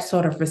is that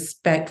sort of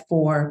respect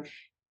for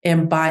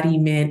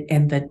embodiment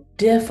and the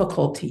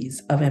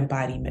difficulties of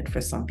embodiment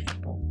for some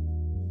people.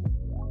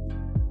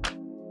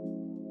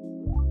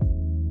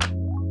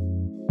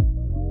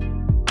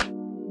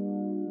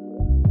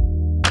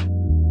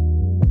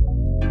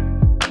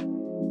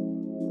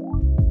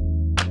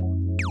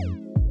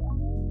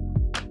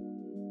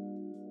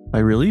 I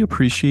really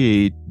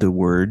appreciate the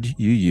word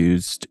you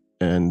used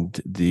and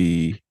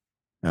the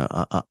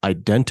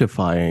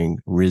identifying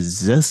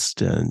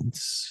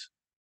resistance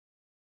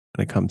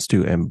when it comes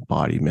to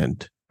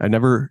embodiment. I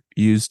never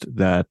used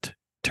that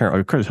term.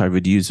 Of course, I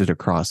would use it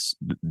across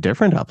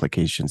different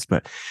applications,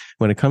 but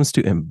when it comes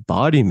to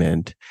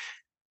embodiment,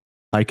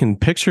 I can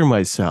picture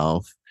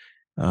myself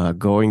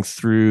going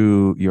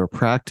through your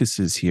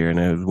practices here.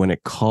 And when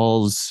it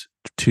calls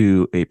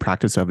to a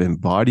practice of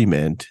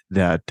embodiment,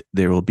 that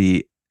there will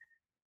be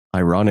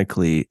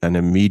ironically an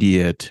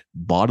immediate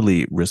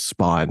bodily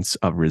response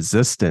of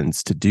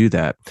resistance to do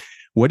that.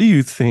 What do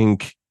you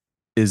think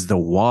is the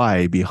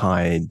why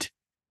behind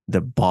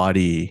the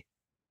body,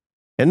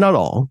 and not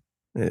all,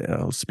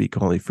 I'll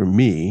speak only for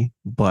me,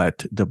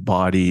 but the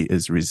body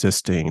is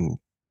resisting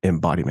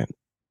embodiment?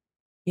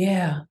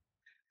 Yeah.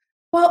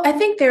 Well, I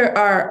think there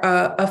are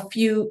a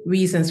few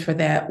reasons for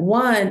that.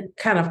 One,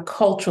 kind of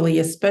culturally,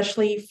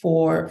 especially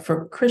for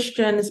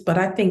Christians, but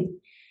I think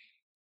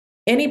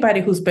anybody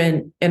who's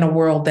been in a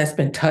world that's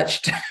been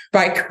touched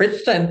by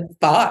Christian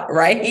thought,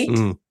 right?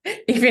 Mm,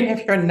 Even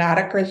if you're not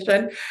a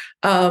Christian,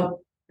 um,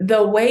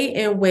 the way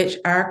in which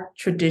our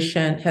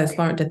tradition has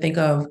learned to think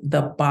of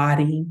the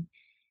body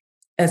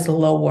as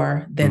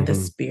lower than the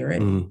mm-hmm,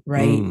 spirit, mm,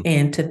 right? mm,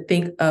 And to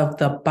think of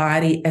the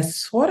body as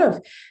sort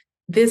of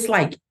this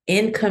like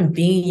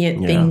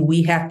inconvenient yeah, thing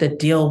we have to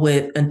deal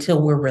with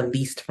until we're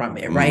released from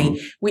it, right?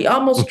 mm. We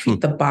almost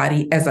treat the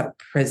body as a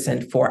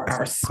prison for It's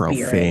our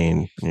spirit.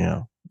 profane.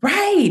 Yeah.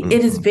 Right.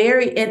 It is Mm-hmm.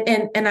 very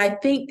and I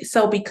think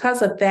so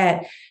because of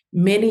that,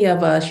 many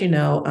of us,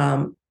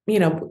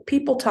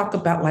 people talk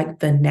about like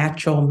the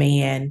natural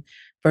man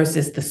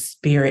versus the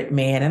spirit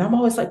man. And I'm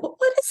always like, well,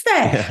 what is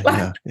that?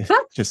 Yeah, yeah.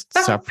 Just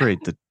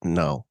separate the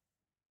no.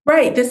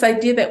 Right, this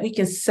idea that we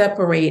can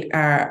separate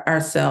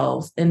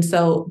ourselves, and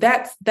so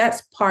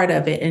that's part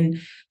of it. And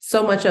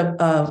so much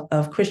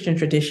of Christian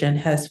tradition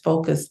has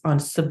focused on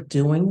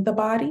subduing the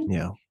body,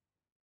 Yeah.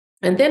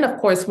 and then of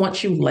course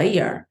once you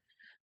layer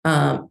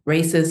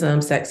racism,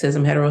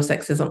 sexism,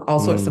 heterosexism,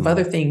 all sorts of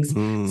other Mm, things,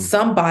 mm,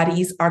 some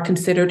bodies are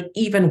considered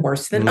even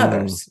worse than mm,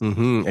 others,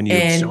 mm-hmm. And you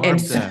and absorb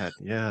so, that.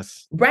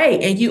 Yes.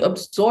 right, and you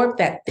absorb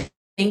that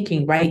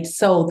thinking, right?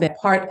 So that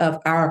part of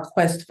our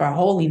quest for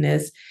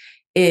holiness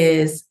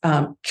is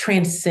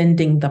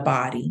transcending the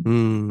body,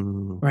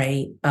 Mm,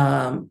 right?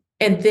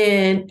 And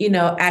then,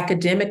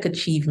 academic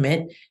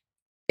achievement,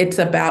 it's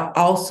about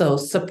also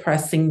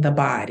suppressing the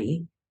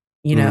body.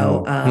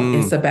 mm,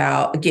 It's mm.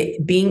 about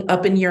being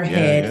up in your Yeah,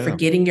 head, yeah.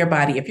 forgetting your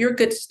body. If you're a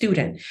good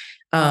student,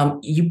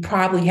 you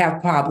probably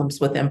have problems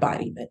with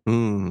embodiment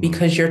Mm,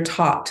 because you're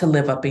taught to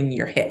live up in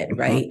your head, mm-hmm,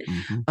 right?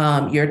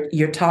 mm-hmm,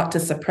 You're taught to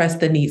suppress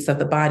the needs of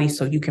the body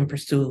so you can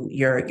pursue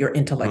your mm.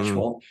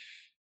 intellectual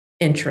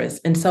interests.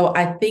 And so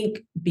I think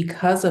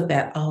because of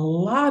that, a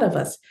lot of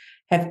us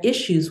have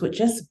issues with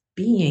just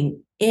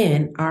being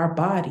in our Yeah,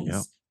 bodies,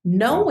 yeah.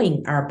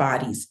 knowing our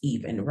bodies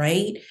even,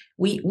 right?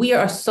 We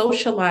are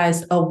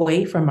socialized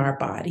away from our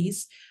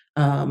bodies.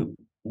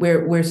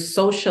 we're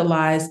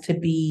socialized to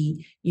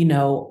be,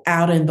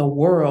 out in the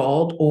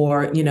world,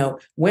 or,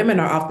 women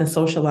are often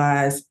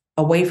socialized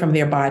away from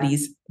their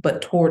bodies,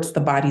 but towards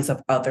the bodies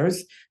of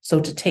others. So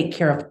to take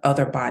care of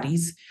other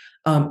bodies.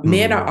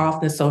 Men are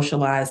often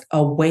socialized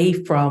away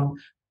from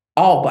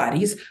all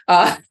bodies,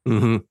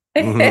 Mm-hmm.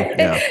 Mm-hmm.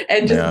 Yeah.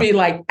 and just Yeah. be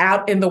like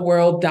out in the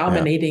world Yeah.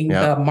 dominating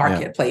Yeah. the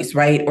marketplace,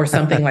 right? Or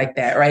something like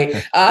that,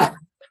 right?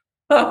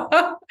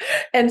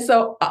 And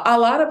so a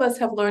lot of us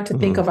have learned to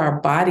think Mm-hmm. of our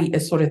body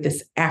as sort of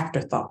this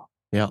afterthought,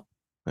 Yeah.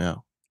 Yeah.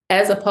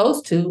 as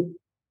opposed to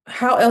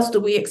how else do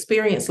we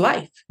experience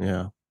life?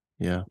 Yeah.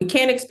 Yeah. We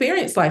can't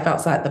experience life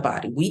outside the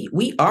body.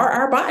 We are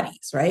our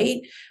bodies,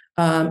 right?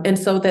 And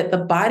so that the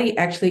body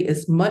actually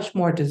is much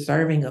more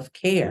deserving of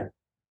care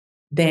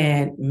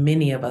than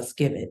many of us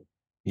give it.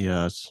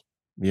 Yes.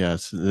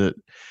 Yes. The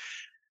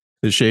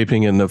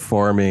shaping and the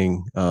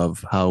forming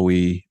of how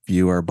we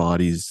view our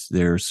bodies,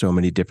 there are so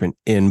many different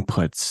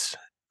inputs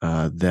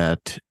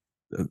that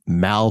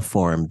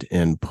malformed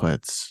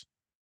inputs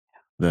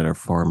that are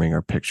forming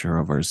our picture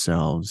of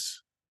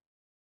ourselves.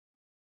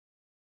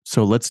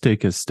 So let's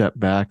take a step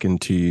back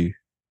into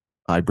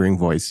I Bring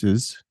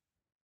Voices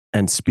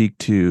and speak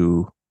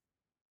to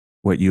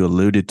what you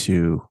alluded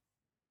to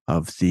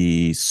of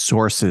the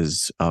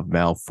sources of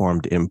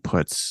malformed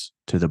inputs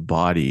to the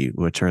body,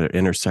 which are the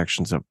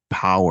intersections of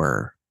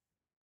power.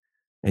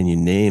 And you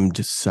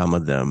named some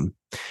of them.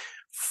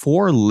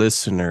 For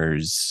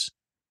listeners,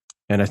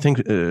 and I think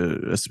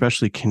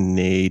especially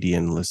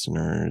Canadian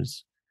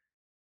listeners,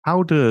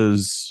 how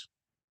does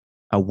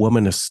a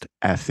womanist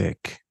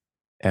ethic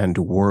and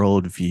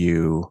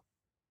worldview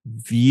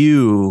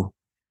view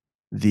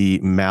the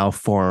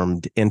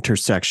malformed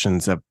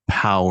intersections of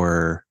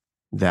power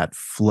that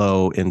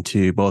flow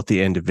into both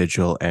the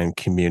individual and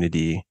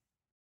community?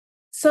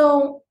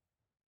 So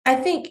I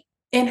think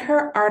in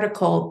her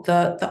article,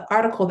 the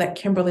article that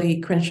Kimberly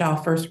Crenshaw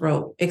first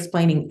wrote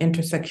explaining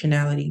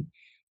intersectionality,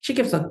 she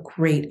gives a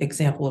great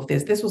example of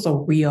this. This was a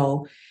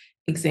real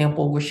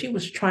example where she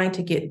was trying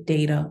to get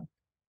data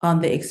on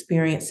the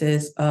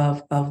experiences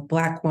of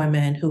Black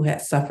women who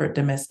had suffered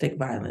domestic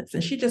violence.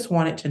 And she just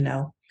wanted to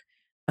know,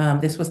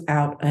 this was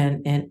out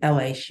in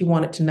LA. She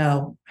wanted to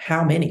know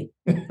how many,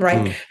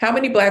 right? Mm. How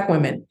many Black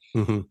women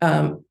Mm-hmm.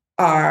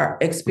 are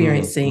Mm-hmm.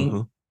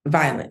 experiencing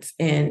violence.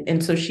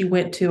 And so she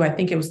went to, I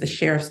think it was the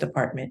sheriff's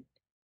department,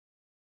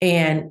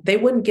 and they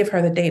wouldn't give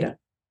her the data.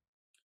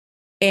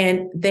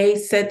 And they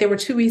said there were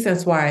two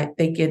reasons why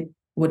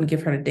wouldn't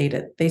give her the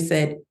data. They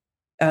said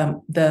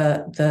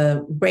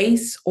the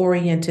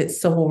race-oriented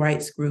civil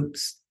rights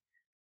groups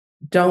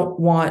don't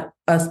want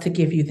us to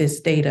give you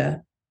this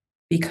data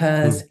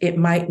because it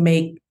might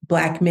make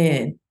Black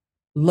men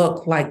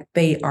look like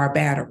they are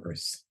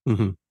batterers.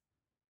 Mm-hmm.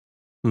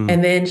 Mm.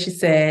 And then she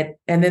said,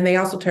 and then they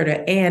also told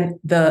her, and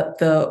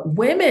the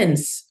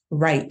women's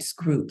rights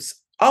groups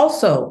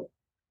also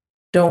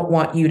don't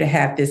want you to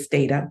have this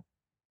data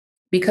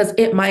because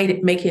it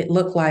might make it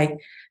look like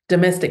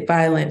domestic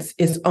violence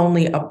is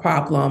only a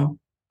problem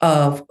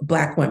of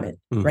Black women,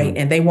 right?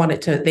 And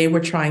they were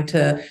trying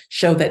to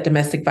show that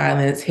domestic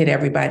violence hit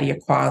everybody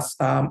across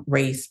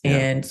race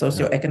and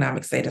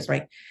socioeconomic status,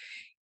 right?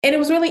 And it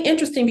was really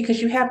interesting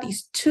because you have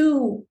these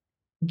two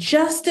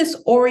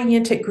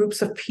justice-oriented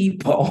groups of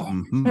people,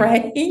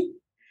 right?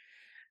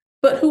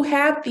 But who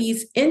have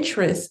these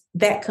interests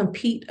that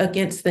compete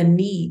against the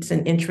needs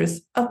and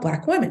interests of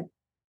Black women.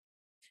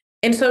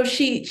 And so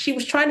she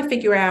was trying to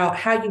figure out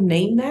how you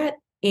name that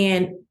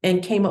and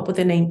came up with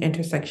the name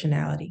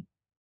intersectionality.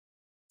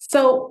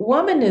 So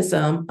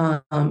womanism,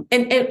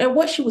 and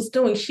what she was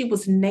doing, she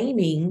was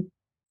naming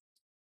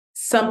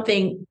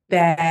something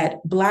that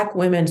Black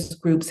women's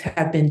groups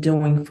have been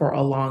doing for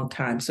a long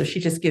time. So she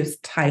just gives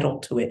title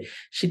to it.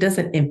 She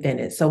doesn't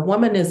invent it. So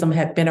womanism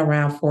had been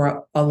around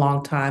for a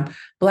long time.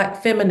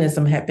 Black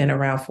feminism had been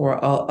around for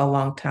a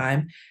long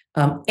time.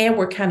 And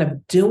we're kind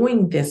of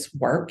doing this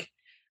work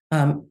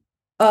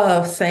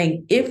of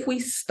saying, if we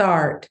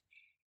start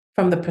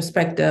from the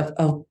perspective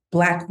of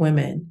Black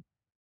women,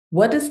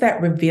 what does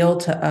that reveal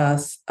to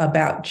us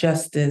about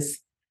justice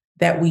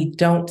that we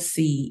don't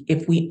see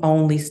if we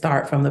only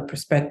start from the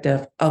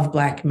perspective of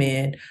Black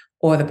men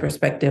or the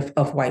perspective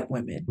of white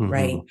women,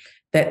 right?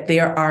 That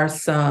there are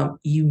some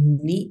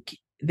unique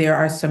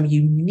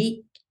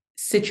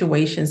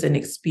situations and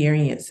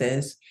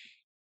experiences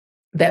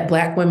that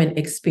Black women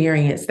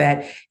experience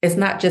that it's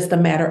not just a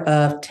matter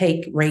of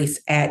take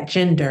race, add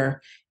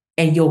gender,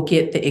 and you'll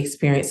get the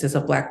experiences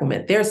of Black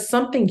women. There's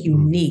something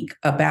unique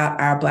about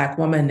our Black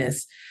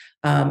womanness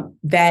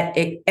that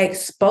it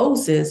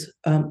exposes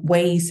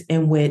ways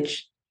in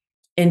which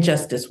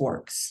injustice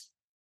works,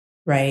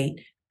 right?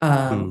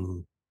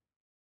 And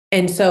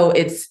so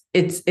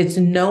it's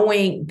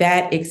knowing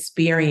that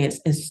experience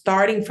and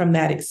starting from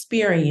that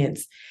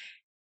experience.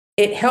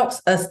 It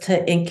helps us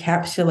to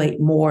encapsulate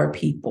more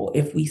people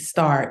if we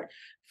start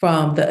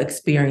from the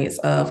experience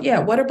of,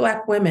 what are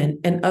Black women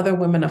and other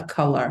women of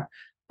color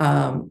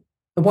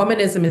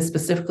womanism is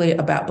specifically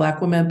about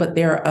Black women, but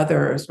there are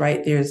others,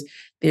 right? There's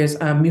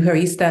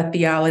Mujerista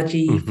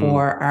theology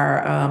for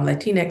our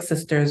Latinx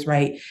sisters,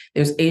 right?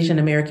 There's Asian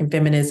American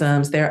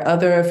feminisms. There are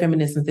other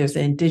feminisms. There's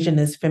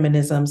indigenous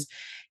feminisms.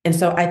 And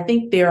so I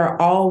think there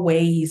are all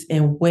ways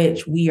in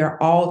which we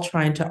are all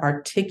trying to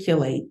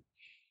articulate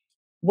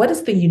what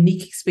is the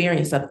unique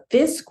experience of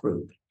this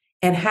group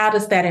and how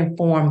does that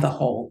inform the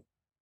whole?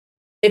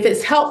 If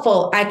it's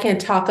helpful, I can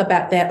talk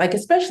about that, like,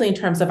 especially in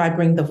terms of I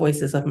bring the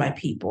voices of my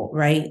people,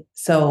 right?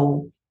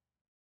 So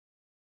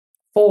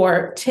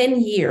for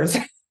 10 years,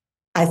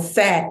 I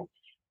sat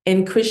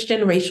in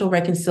Christian racial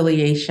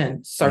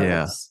reconciliation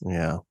circles.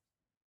 Yeah.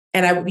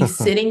 And I would be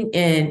sitting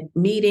in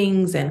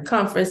meetings and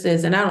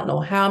conferences, and I don't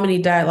know how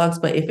many dialogues,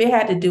 but if it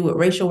had to do with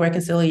racial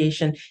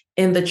reconciliation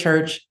in the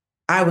church,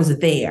 I was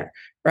there,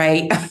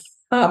 right?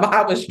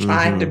 I was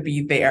trying to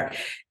be there.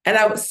 And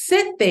I would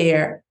sit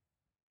there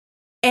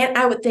and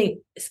I would think,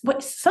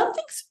 what,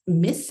 something's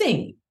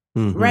missing,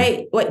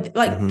 right? What,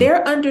 like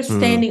their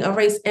understanding of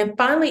race. And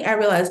finally, I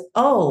realized,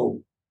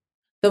 oh,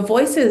 the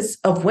voices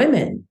of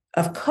women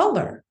of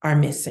color are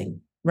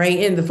missing, right?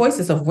 And the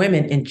voices of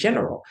women in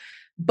general.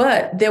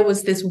 But there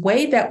was this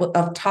way that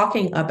of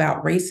talking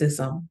about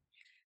racism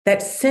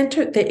that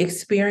centered the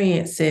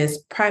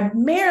experiences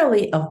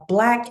primarily of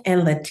Black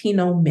and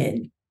Latino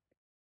men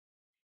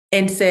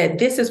and said,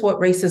 this is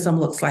what racism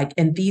looks like,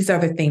 and these are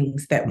the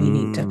things that we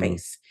need to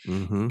face.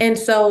 And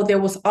so there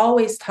was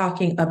always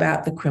talking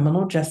about the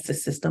criminal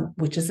justice system,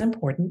 which is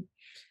important.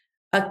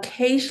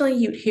 Occasionally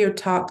you'd hear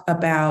talk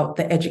about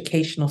the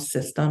educational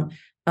system,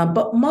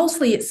 but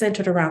mostly it's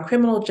centered around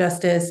criminal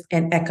justice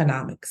and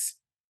economics.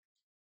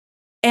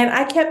 And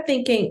I kept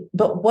thinking,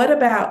 but what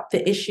about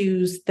the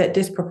issues that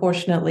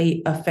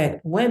disproportionately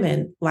affect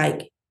women,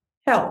 like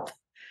health?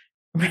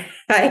 Right?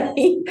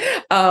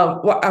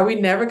 Are we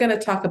never going to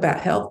talk about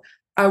health?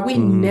 Are we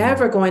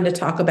never going to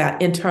talk about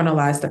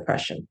internalized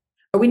oppression?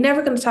 Are we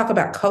never going to talk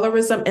about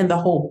colorism and the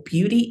whole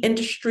beauty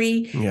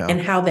industry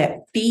and how that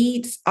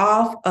feeds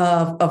off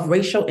of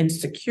racial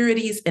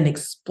insecurities and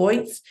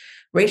exploits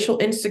racial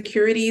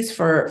insecurities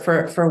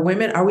for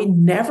women? Are we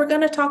never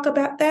going to talk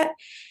about that?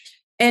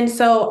 And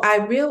so I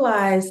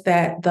realized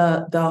that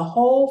the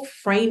whole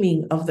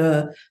framing of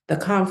the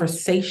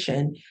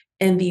conversation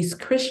in these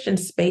Christian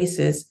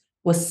spaces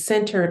was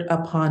centered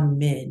upon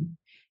men.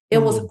 It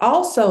was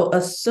also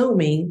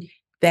assuming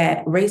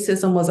that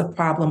racism was a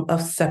problem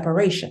of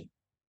separation.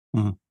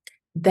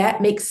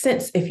 That makes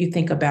sense if you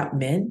think about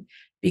men,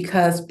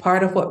 because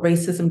part of what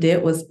racism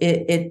did was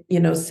it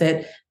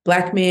said,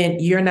 Black men,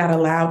 you're not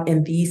allowed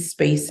in these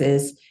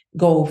spaces,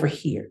 go over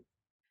here.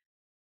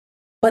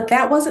 But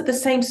that wasn't the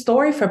same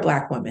story for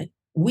Black women.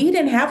 We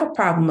didn't have a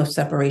problem of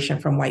separation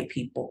from white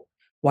people.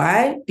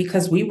 Why?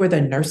 Because we were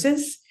the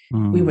nurses,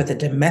 we were the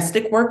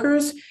domestic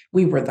workers,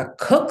 we were the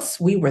cooks,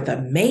 we were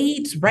the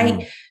maids,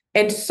 right?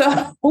 And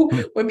so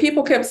when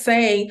people kept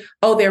saying,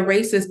 oh, they're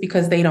racist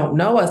because they don't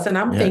know us, and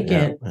I'm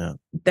thinking,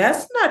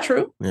 that's not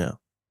true.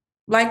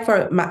 Like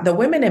for the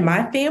women in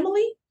my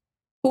family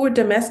who are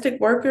domestic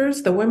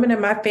workers, the women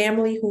in my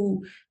family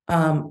who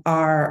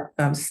are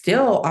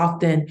still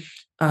often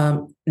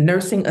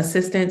nursing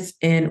assistants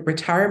in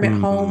retirement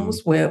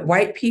homes with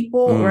white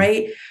people,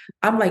 right?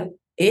 I'm like,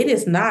 it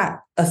is not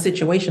a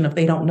situation if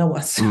they don't know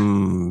us.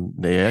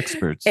 They're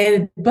experts.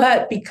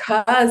 But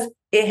because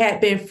it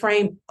had been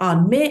framed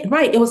on men,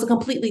 right, it was a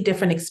completely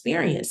different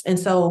experience. And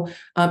so,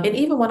 and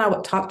even when I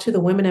would talk to the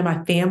women in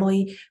my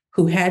family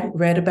who hadn't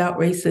read about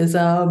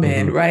racism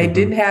and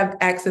didn't have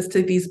access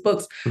to these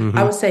books,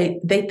 I would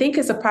say they think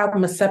it's a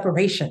problem of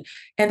separation.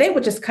 And they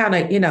would just kind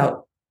of,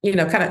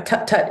 kind of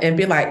tut and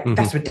be like,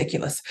 that's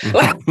ridiculous.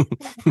 Like,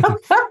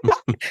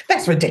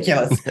 that's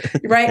ridiculous.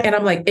 Right. And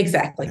I'm like,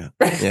 exactly.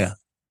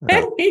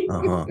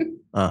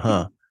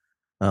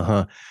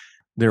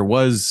 There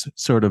was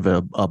sort of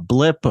a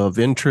blip of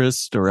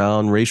interest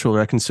around racial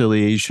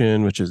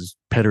reconciliation, which has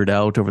petered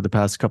out over the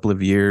past couple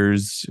of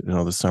years.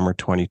 The summer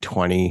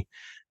 2020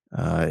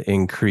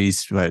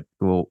 increased. But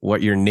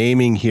what you're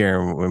naming here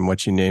and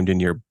what you named in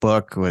your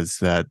book was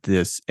that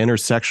this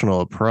intersectional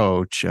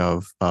approach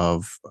of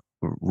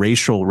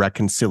racial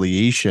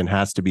reconciliation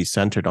has to be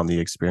centered on the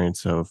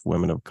experience of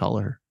women of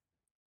color.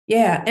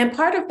 Yeah. And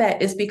part of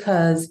that is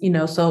because,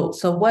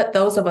 so what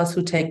those of us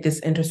who take this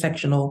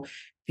intersectional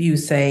view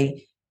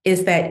say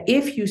is that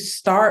if you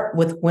start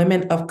with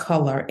women of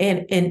color,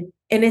 and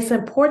it's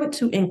important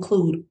to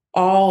include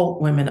all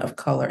women of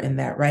color in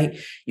that, right?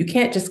 You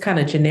can't just kind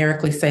of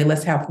generically say,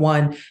 let's have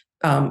one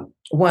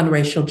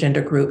racial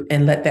gender group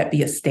and let that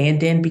be a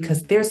stand-in,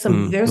 because there's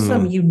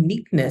some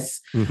uniqueness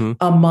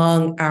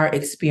among our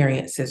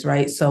experiences,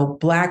 right? So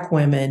Black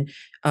women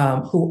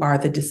who are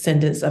the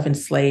descendants of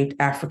enslaved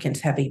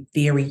Africans have a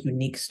very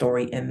unique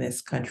story in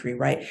this country,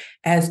 right?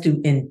 As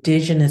do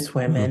Indigenous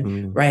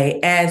women, right?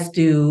 As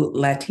do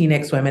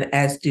Latinx women,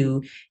 as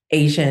do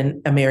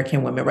Asian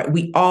American women, right?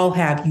 We all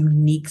have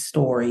unique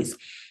stories.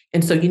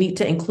 And so you need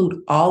to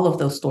include all of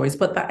those stories.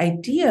 But the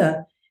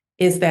idea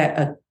is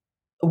that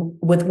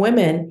with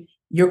women,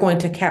 you're going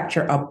to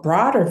capture a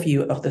broader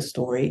view of the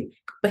story.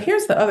 But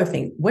here's the other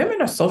thing: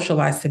 women are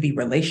socialized to be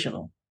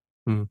relational.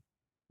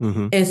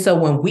 Mm-hmm. And so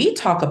when we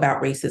talk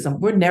about racism,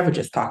 we're never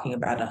just talking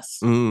about us.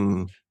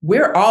 Mm.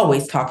 We're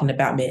always talking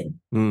about men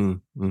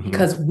Mm-hmm.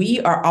 because we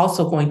are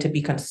also going to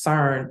be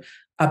concerned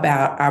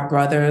about our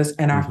brothers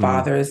and our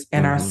fathers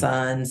and our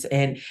sons.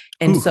 And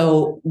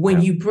so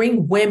when you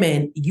bring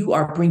women, you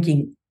are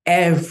bringing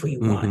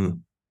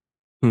everyone.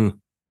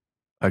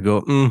 I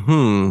go,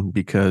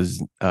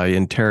 because I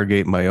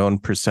interrogate my own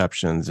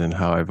perceptions and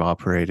how I've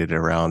operated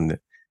around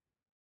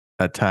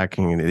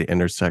attacking the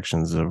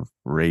intersections of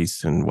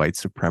race and white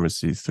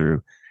supremacy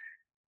through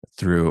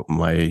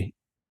my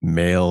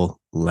male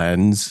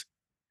lens.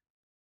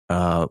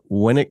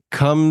 When it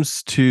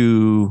comes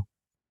to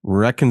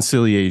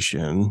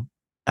reconciliation,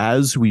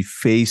 as we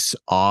face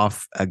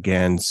off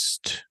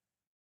against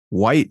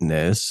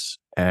whiteness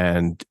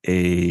and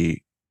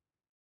a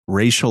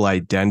racial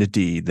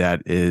identity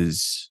that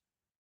is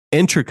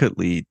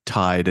intricately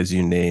tied, as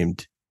you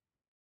named,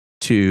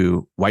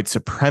 to white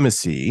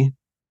supremacy,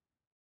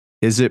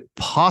 is it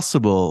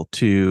possible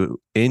to,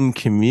 in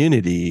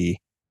community,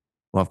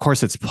 well, of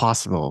course it's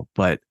possible,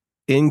 but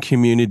in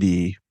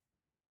community,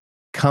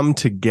 come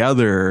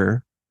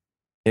together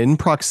in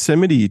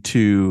proximity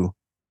to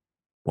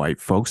white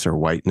folks or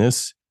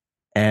whiteness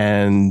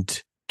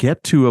and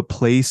get to a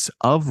place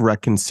of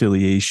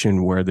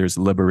reconciliation where there's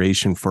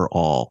liberation for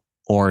all?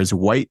 Or is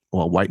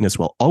whiteness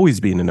will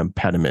always be an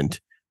impediment,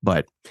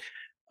 but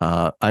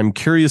I'm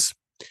curious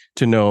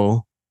to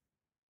know,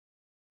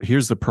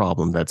 here's the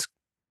problem that's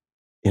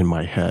in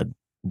my head,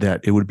 that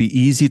it would be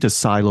easy to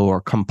silo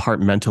or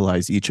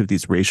compartmentalize each of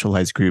these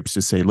racialized groups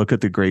to say, look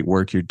at the great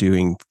work you're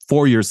doing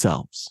for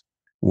yourselves.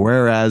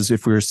 Whereas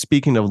if we're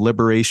speaking of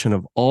liberation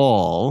of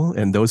all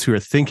and those who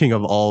are thinking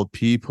of all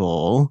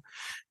people,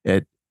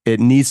 it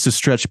needs to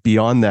stretch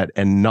beyond that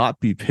and not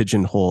be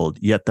pigeonholed.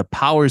 Yet the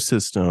power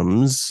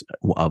systems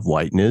of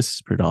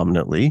whiteness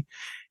predominantly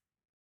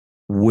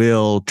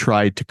will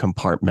try to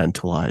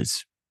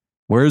compartmentalize.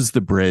 Where's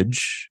the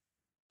bridge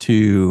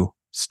to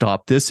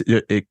stop this?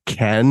 It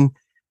can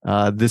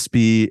this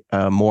be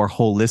a more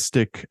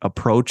holistic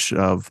approach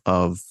of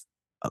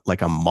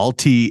like a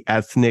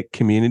multi-ethnic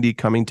community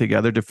coming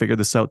together to figure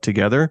this out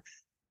together?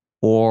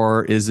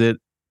 Or is it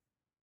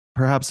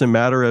perhaps a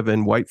matter of,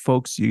 in white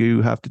folks,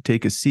 you have to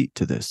take a seat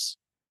to this?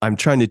 I'm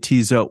trying to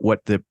tease out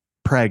what the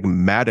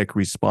pragmatic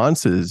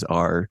responses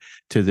are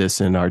to this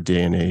in our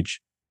day and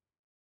age.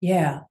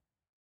 Yeah.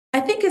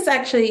 I think it's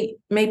actually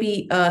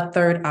maybe a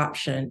third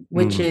option,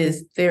 which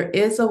is there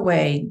is a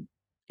way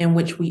in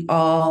which we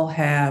all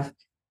have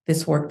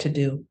this work to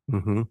do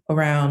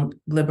around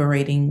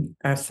liberating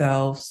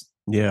ourselves.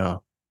 Yeah.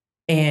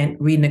 And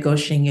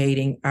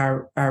renegotiating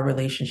our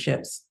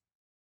relationships.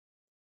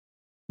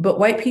 But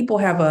white people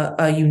have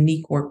a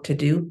unique work to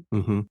do.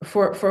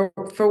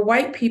 For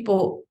white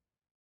people,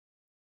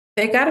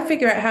 they got to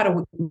figure out how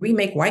to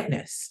remake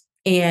whiteness.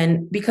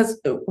 And because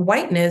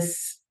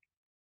whiteness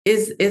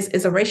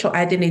is a racial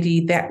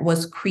identity that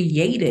was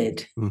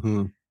created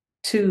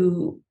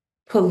to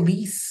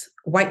police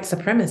white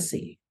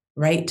supremacy,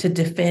 right? To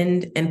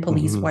defend and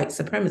police white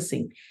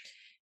supremacy.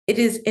 It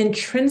is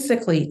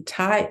intrinsically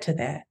tied to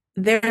that.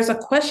 There's a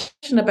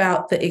question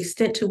about the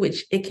extent to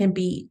which it can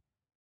be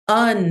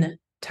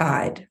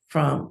untied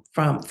from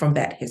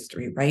that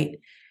history, right?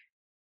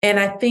 And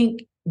I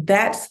think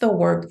that's the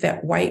work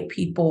that white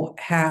people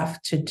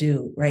have to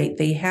do, right?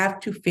 They have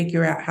to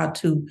figure out how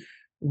to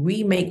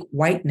remake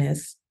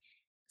whiteness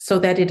so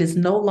that it is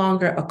no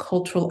longer a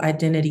cultural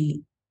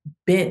identity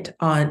bent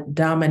on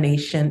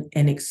domination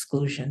and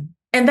exclusion.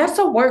 And that's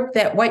a work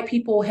that white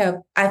people have.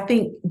 I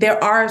think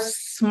there are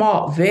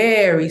small,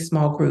 very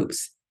small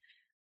groups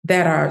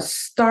that are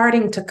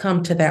starting to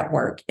come to that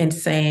work and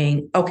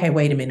saying, okay,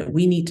 wait a minute,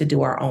 we need to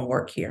do our own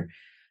work here.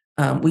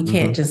 We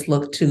can't just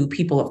look to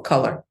people of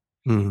color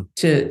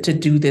to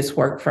do this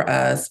work for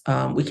us.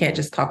 We can't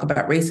just talk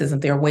about racism.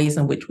 There are ways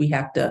in which we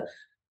have to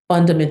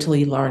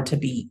fundamentally learn to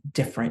be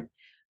different.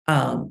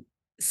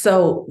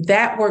 So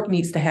that work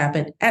needs to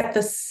happen. At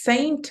the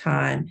same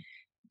time,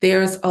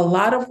 there's a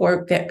lot of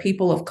work that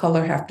people of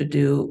color have to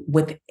do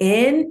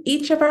within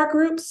each of our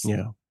groups.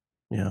 Yeah.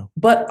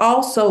 But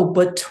also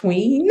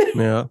between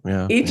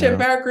each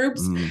of our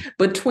groups,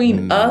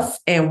 between us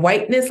and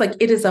whiteness. Like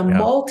it is a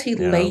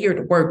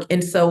multi-layered work.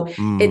 And so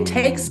it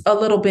takes a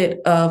little bit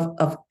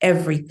of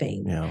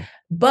everything.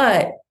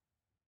 But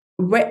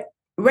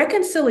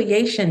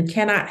reconciliation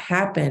cannot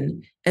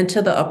happen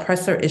until the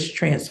oppressor is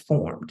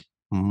transformed.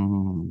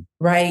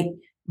 Right?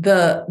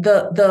 The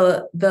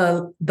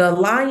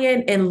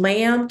lion and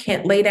lamb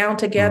can't lay down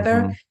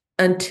together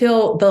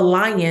until the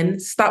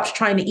lion stops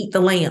trying to eat the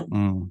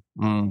lamb.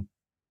 Right?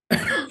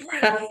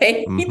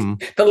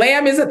 The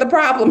lamb isn't the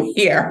problem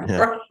here.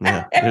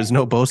 Right? There's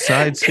no both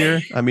sides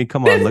here. I mean,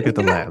 come on, look at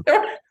the lamb.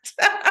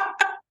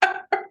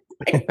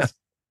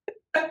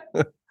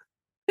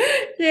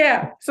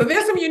 Yeah. So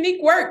there's some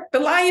unique work the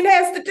lion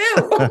has to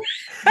do.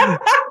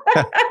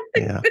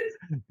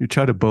 You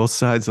try to both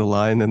sides, the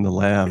lion and the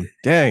lamb.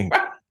 Dang.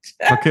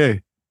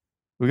 Okay.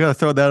 We got to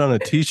throw that on a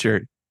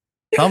t-shirt.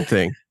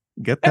 Something.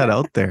 Get that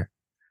out there.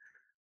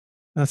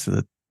 That's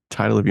the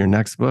title of your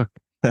next book.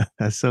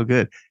 That's so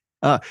good.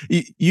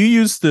 You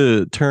use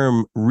the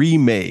term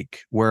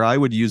remake, where I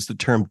would use the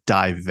term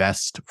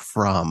divest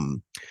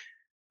from.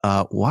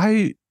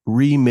 Why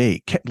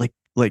remake?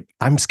 Like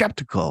I'm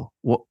skeptical.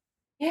 Well,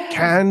 Yeah.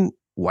 can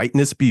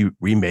whiteness be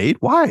remade?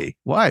 Why?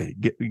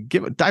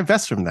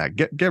 Divest from that.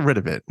 Get rid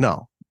of it.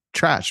 No,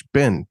 trash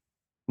bin.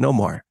 No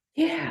more.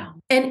 Yeah.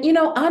 And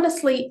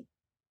honestly,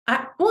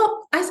 I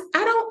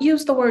don't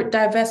use the word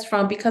divest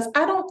from because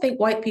I don't think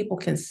white people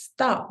can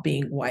stop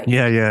being white.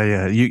 Yeah.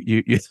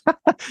 You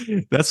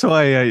that's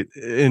why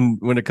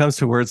when it comes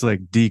to words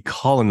like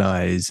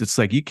decolonize, it's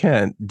like you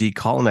can't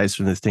decolonize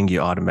from the thing you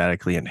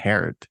automatically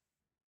inherit.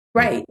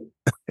 Right.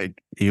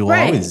 Like you will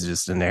Right. always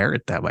just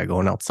inherit that by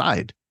going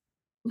outside.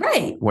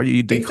 Right. What do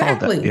you decall that?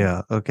 Exactly.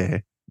 Yeah,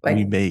 okay. Like,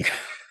 Remake.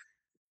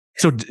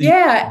 So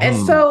yeah. And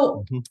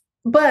so, mhm,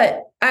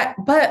 but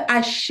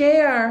I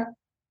share,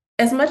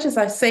 as much as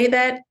I say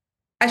that,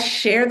 I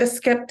share the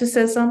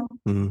skepticism.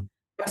 mhm.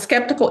 I'm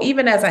skeptical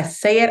even as I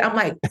say it. I'm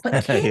like,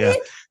 but can Yeah.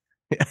 it?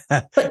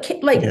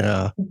 But like,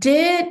 Yeah.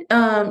 did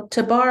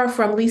to borrow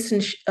from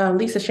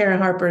Lisa Sharon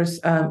Harper's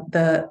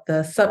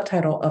the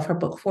subtitle of her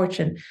book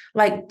Fortune,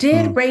 like,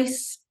 did Mm,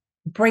 race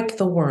break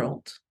the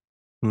world?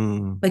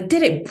 mm, Like,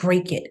 did it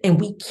break it and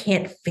we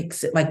can't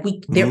fix it? Like,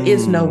 there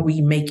is no mm.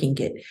 remaking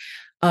it.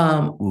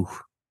 Um,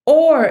 Oof.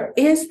 or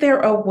is there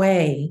a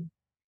way?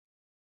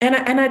 And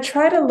I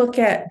try to look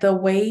at the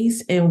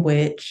ways in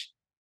which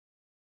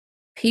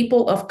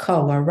people of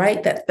color,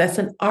 right? That's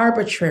an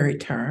arbitrary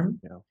term.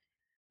 Yeah.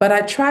 But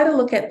I try to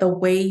look at the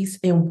ways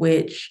in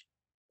which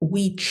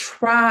we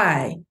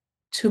try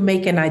to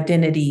make an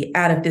identity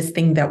out of this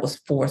thing that was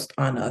forced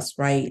on us,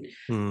 right?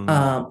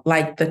 Mm.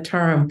 Like the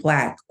term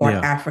Black or Yeah.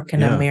 African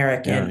Yeah. Yeah.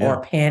 American Yeah.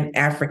 or Pan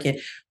African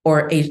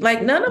or Asian.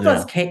 Like none of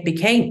us Yeah.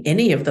 became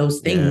any of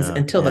those things Yeah.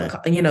 until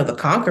Yeah. the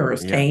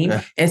conquerors Yeah. came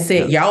Yeah. and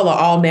said, Yeah. "Y'all are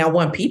all now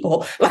one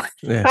people."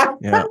 Yeah.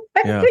 Yeah.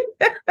 Yeah.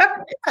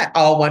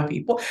 All one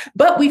people,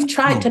 but we've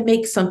tried Mm. to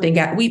make something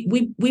out.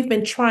 We've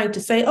been trying to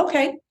say,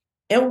 okay,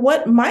 and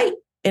what might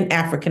an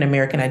African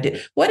American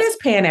identity? What is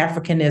Pan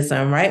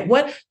Africanism, right?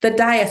 What the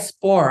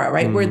diaspora,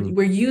 right? Mm.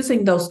 We're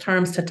using those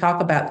terms to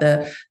talk about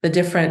the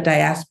different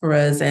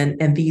diasporas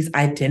and these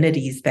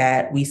identities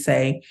that we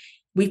say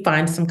we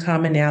find some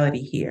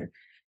commonality here.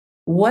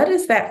 What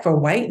is that for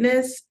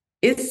whiteness?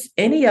 Is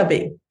any of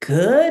it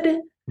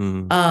good?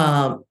 Mm.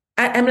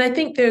 I mean, I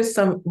think there's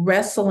some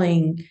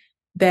wrestling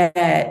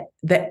that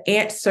the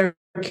answer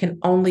can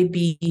only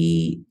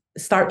be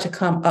start to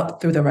come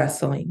up through the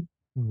wrestling.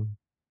 Mm.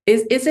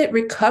 Is it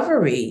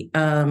recovery?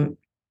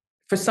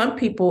 For some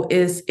people,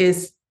 is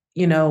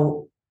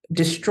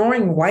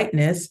destroying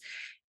whiteness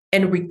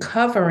and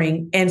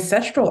recovering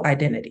ancestral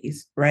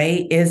identities,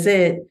 right? Is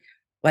it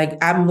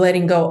like I'm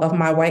letting go of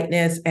my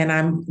whiteness and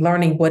I'm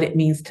learning what it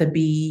means to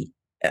be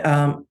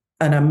an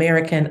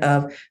American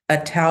of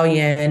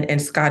Italian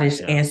and Scottish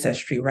Yeah.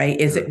 ancestry, right?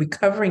 Is Sure. it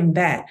recovering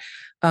that?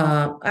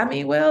 I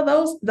mean,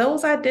 well,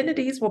 those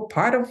identities were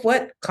part of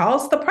what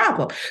caused the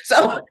problem.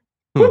 So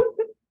Hmm.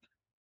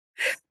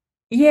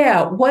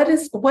 yeah, what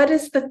is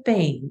the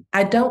thing?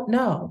 I don't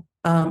know.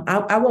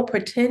 I won't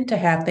pretend to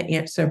have the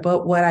answer,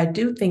 but what I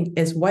do think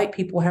is white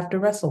people have to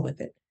wrestle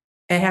with it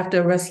and have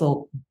to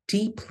wrestle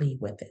deeply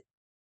with it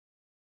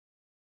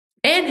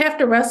and have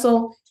to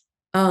wrestle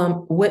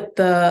with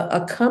the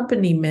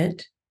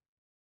accompaniment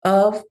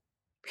of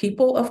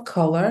people of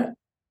color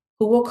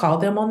who will call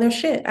them on their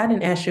shit. I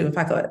didn't ask you if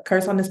I could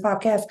curse on this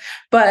podcast,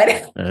 but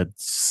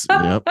It's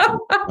yep.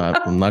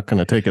 I'm not going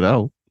to take it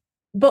out.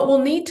 but we'll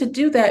need to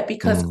do that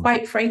because, Mm.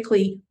 quite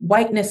frankly,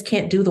 whiteness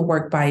can't do the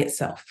work by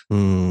itself.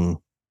 Mm.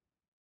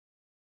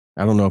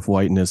 I don't know if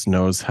whiteness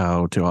knows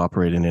how to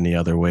operate in any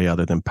other way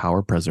other than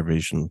power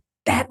preservation.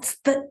 That's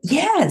the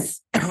yes,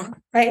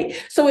 right?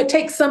 So it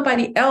takes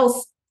somebody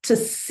else to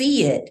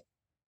see it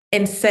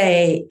and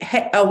say,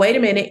 "Hey, oh, wait a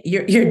minute,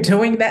 you're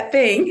doing that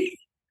thing,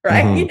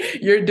 right?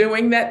 Mm-hmm. You're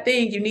doing that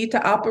thing. You need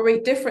to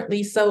operate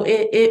differently." So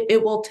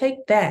it will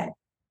take that.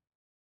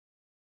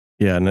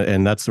 Yeah,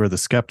 and that's where the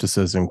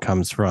skepticism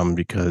comes from,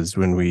 because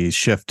when we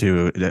shift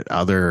to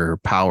other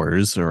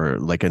powers or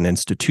like an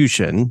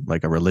institution,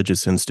 like a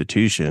religious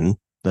institution,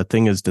 the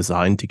thing is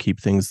designed to keep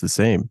things the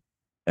same.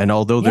 And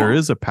although there Yeah,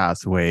 is a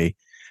pathway,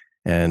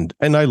 and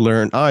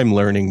I'm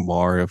learning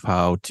more of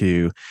how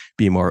to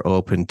be more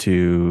open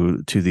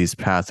to these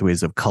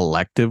pathways of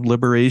collective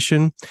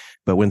liberation.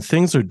 But when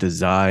things are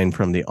designed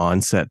from the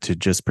onset to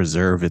just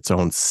preserve its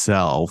own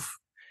self,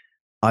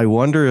 I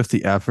wonder if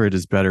the effort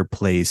is better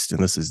placed,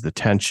 and this is the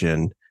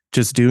tension,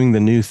 just doing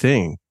the new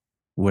thing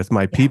with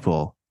my yeah,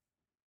 people,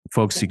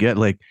 folks. yeah, You get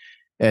like,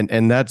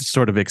 and that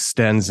sort of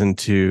extends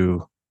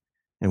into,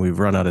 and we've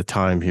run out of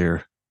time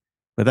here,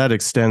 but that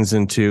extends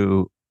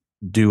into,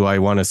 do I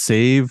want to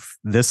save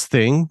this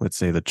thing, let's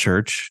say the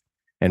church,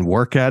 and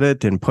work at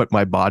it and put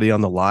my body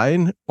on the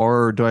line?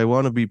 Or do I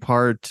want to be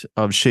part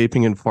of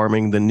shaping and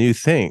forming the new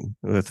thing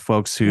with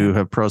folks yeah. who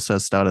have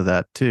processed out of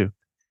that too?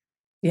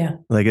 Yeah.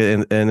 Like,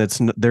 and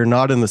they're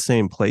not in the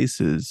same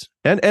places,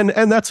 and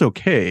that's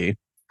okay.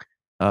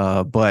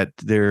 But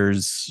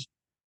there's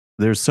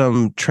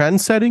some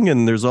trend setting,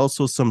 and there's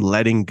also some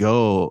letting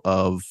go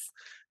of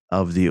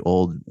the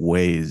old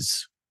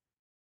ways.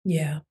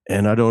 Yeah.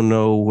 And I don't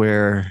know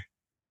where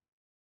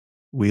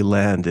we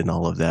land in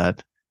all of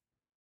that,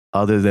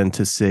 other than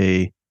to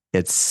say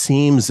it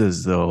seems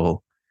as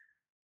though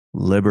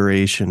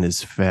liberation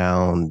is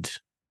found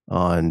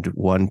on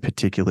one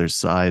particular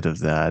side of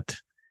that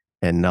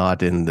and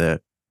not in the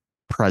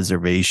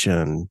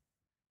preservation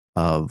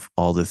of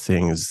all the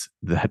things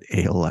that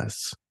ail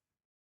us.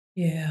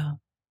 Yeah.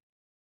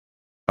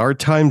 Our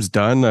time's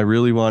done. I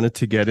really wanted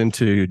to get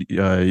into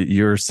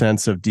your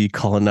sense of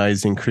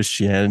decolonizing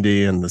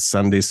Christianity and the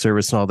Sunday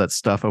service and all that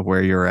stuff of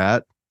where you're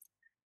at.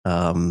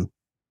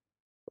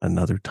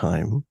 Another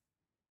time,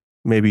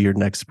 maybe your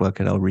next book,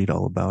 and I'll read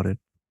all about it.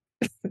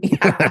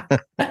 Yeah.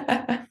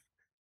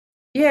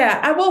 Yeah,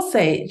 I will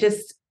say,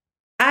 just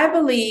I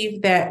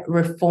believe that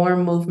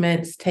reform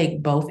movements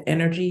take both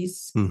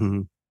energies.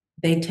 Mm-hmm.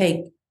 They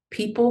take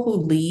people who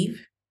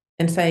leave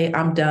and say,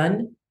 I'm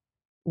done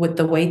with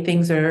the way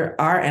things are,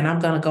 and I'm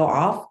going to go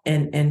off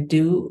and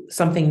do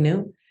something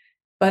new.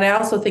 But I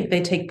also think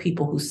they take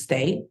people who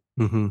stay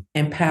Mm-hmm.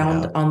 and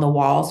pound Yeah. on the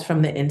walls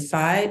from the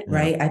inside, Yeah.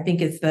 right? I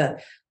think it's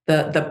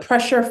the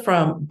pressure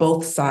from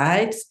both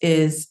sides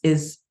is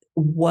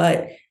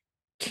what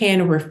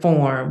can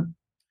reform.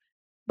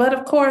 But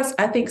of course,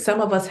 I think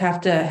some of us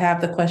have to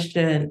have the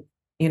question,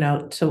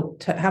 to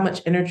how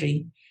much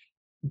energy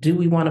do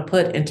we want to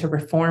put into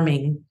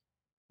reforming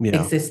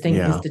Yeah. existing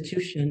Yeah.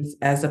 institutions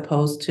as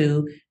opposed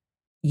to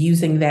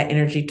using that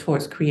energy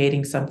towards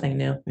creating something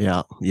new?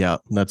 Yeah. Yeah.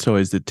 That's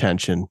always the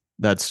tension.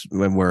 That's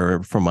when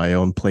we're from my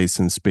own place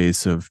and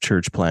space of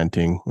church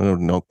planting. I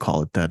don't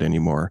call it that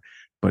anymore.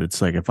 But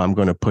it's like, if I'm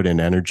going to put in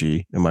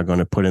energy, am I going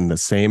to put in the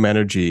same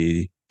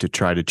energy to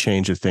try to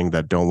change a thing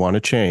that don't want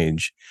to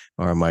change?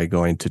 Or am I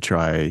going to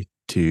try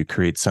to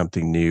create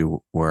something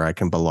new where I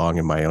can belong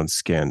in my own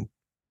skin?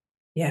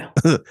 Yeah.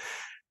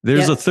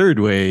 There's a Yep. third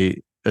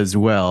way as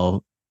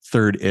well,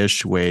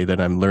 third-ish way that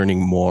I'm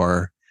learning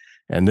more.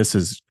 And this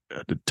is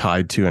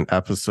tied to an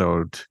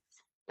episode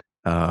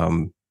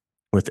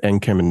with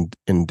Enkem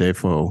and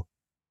Defo.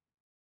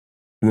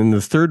 And then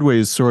the third way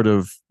is sort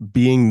of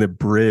being the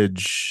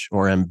bridge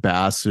or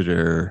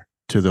ambassador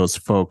to those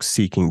folks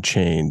seeking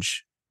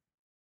change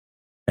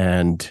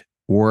and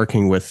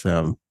working with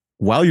them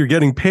while you're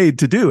getting paid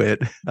to do it,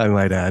 I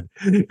might add.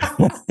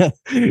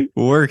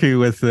 Working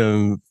with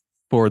them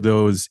for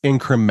those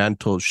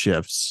incremental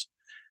shifts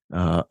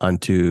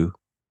unto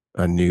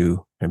a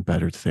new and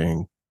better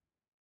thing.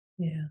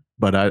 Yeah.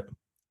 But I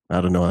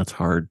don't know, that's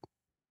hard.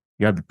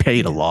 You got to be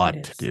paid a Yeah, it lot to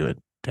is. do it.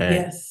 Dang.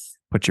 Yes.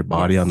 Put your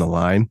body on Yes. the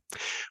line.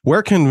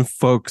 Where can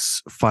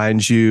folks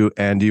find you?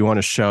 And do you want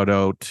to shout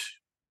out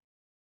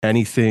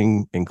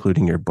anything,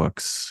 including your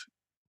books?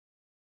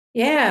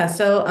 Yeah.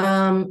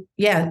 So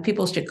yeah,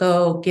 people should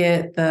go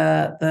get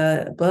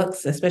the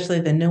books, especially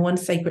the new one,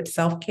 Sacred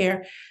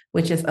Self-Care,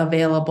 which is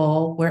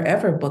available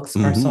wherever books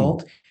are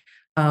sold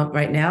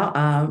right now.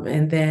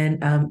 And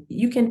then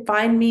you can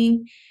find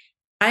me.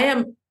 I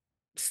am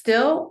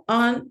still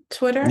on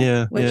Twitter,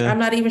 Yeah, which yeah. I'm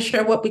not even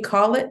sure what we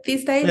call it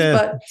these days, Yeah,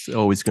 but it's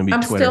always going to be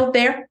I'm Twitter. still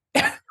there.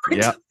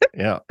 Yeah,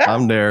 yeah,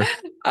 I'm there.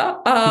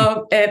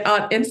 And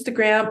on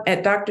Instagram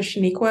at Dr.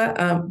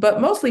 Chanequa. But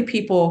mostly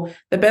people,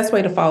 the best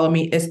way to follow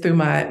me is through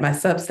my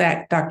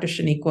Substack,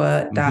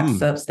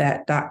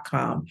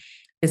 drchanequa.substack.com.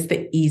 It's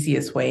the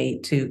easiest way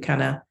to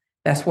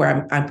that's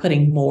where I'm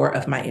putting more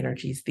of my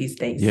energies these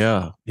days.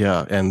 Yeah,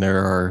 yeah. And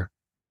there are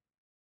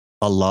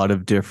a lot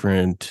of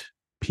different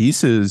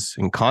pieces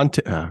and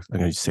content. I'm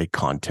going to say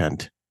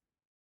content.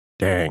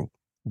 Dang.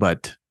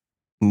 But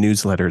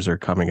newsletters are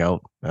coming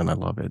out and I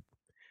love it.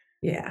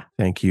 Yeah.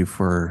 Thank you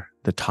for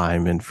the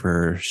time and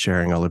for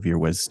sharing all of your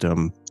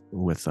wisdom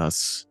with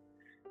us.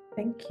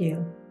 Thank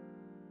you.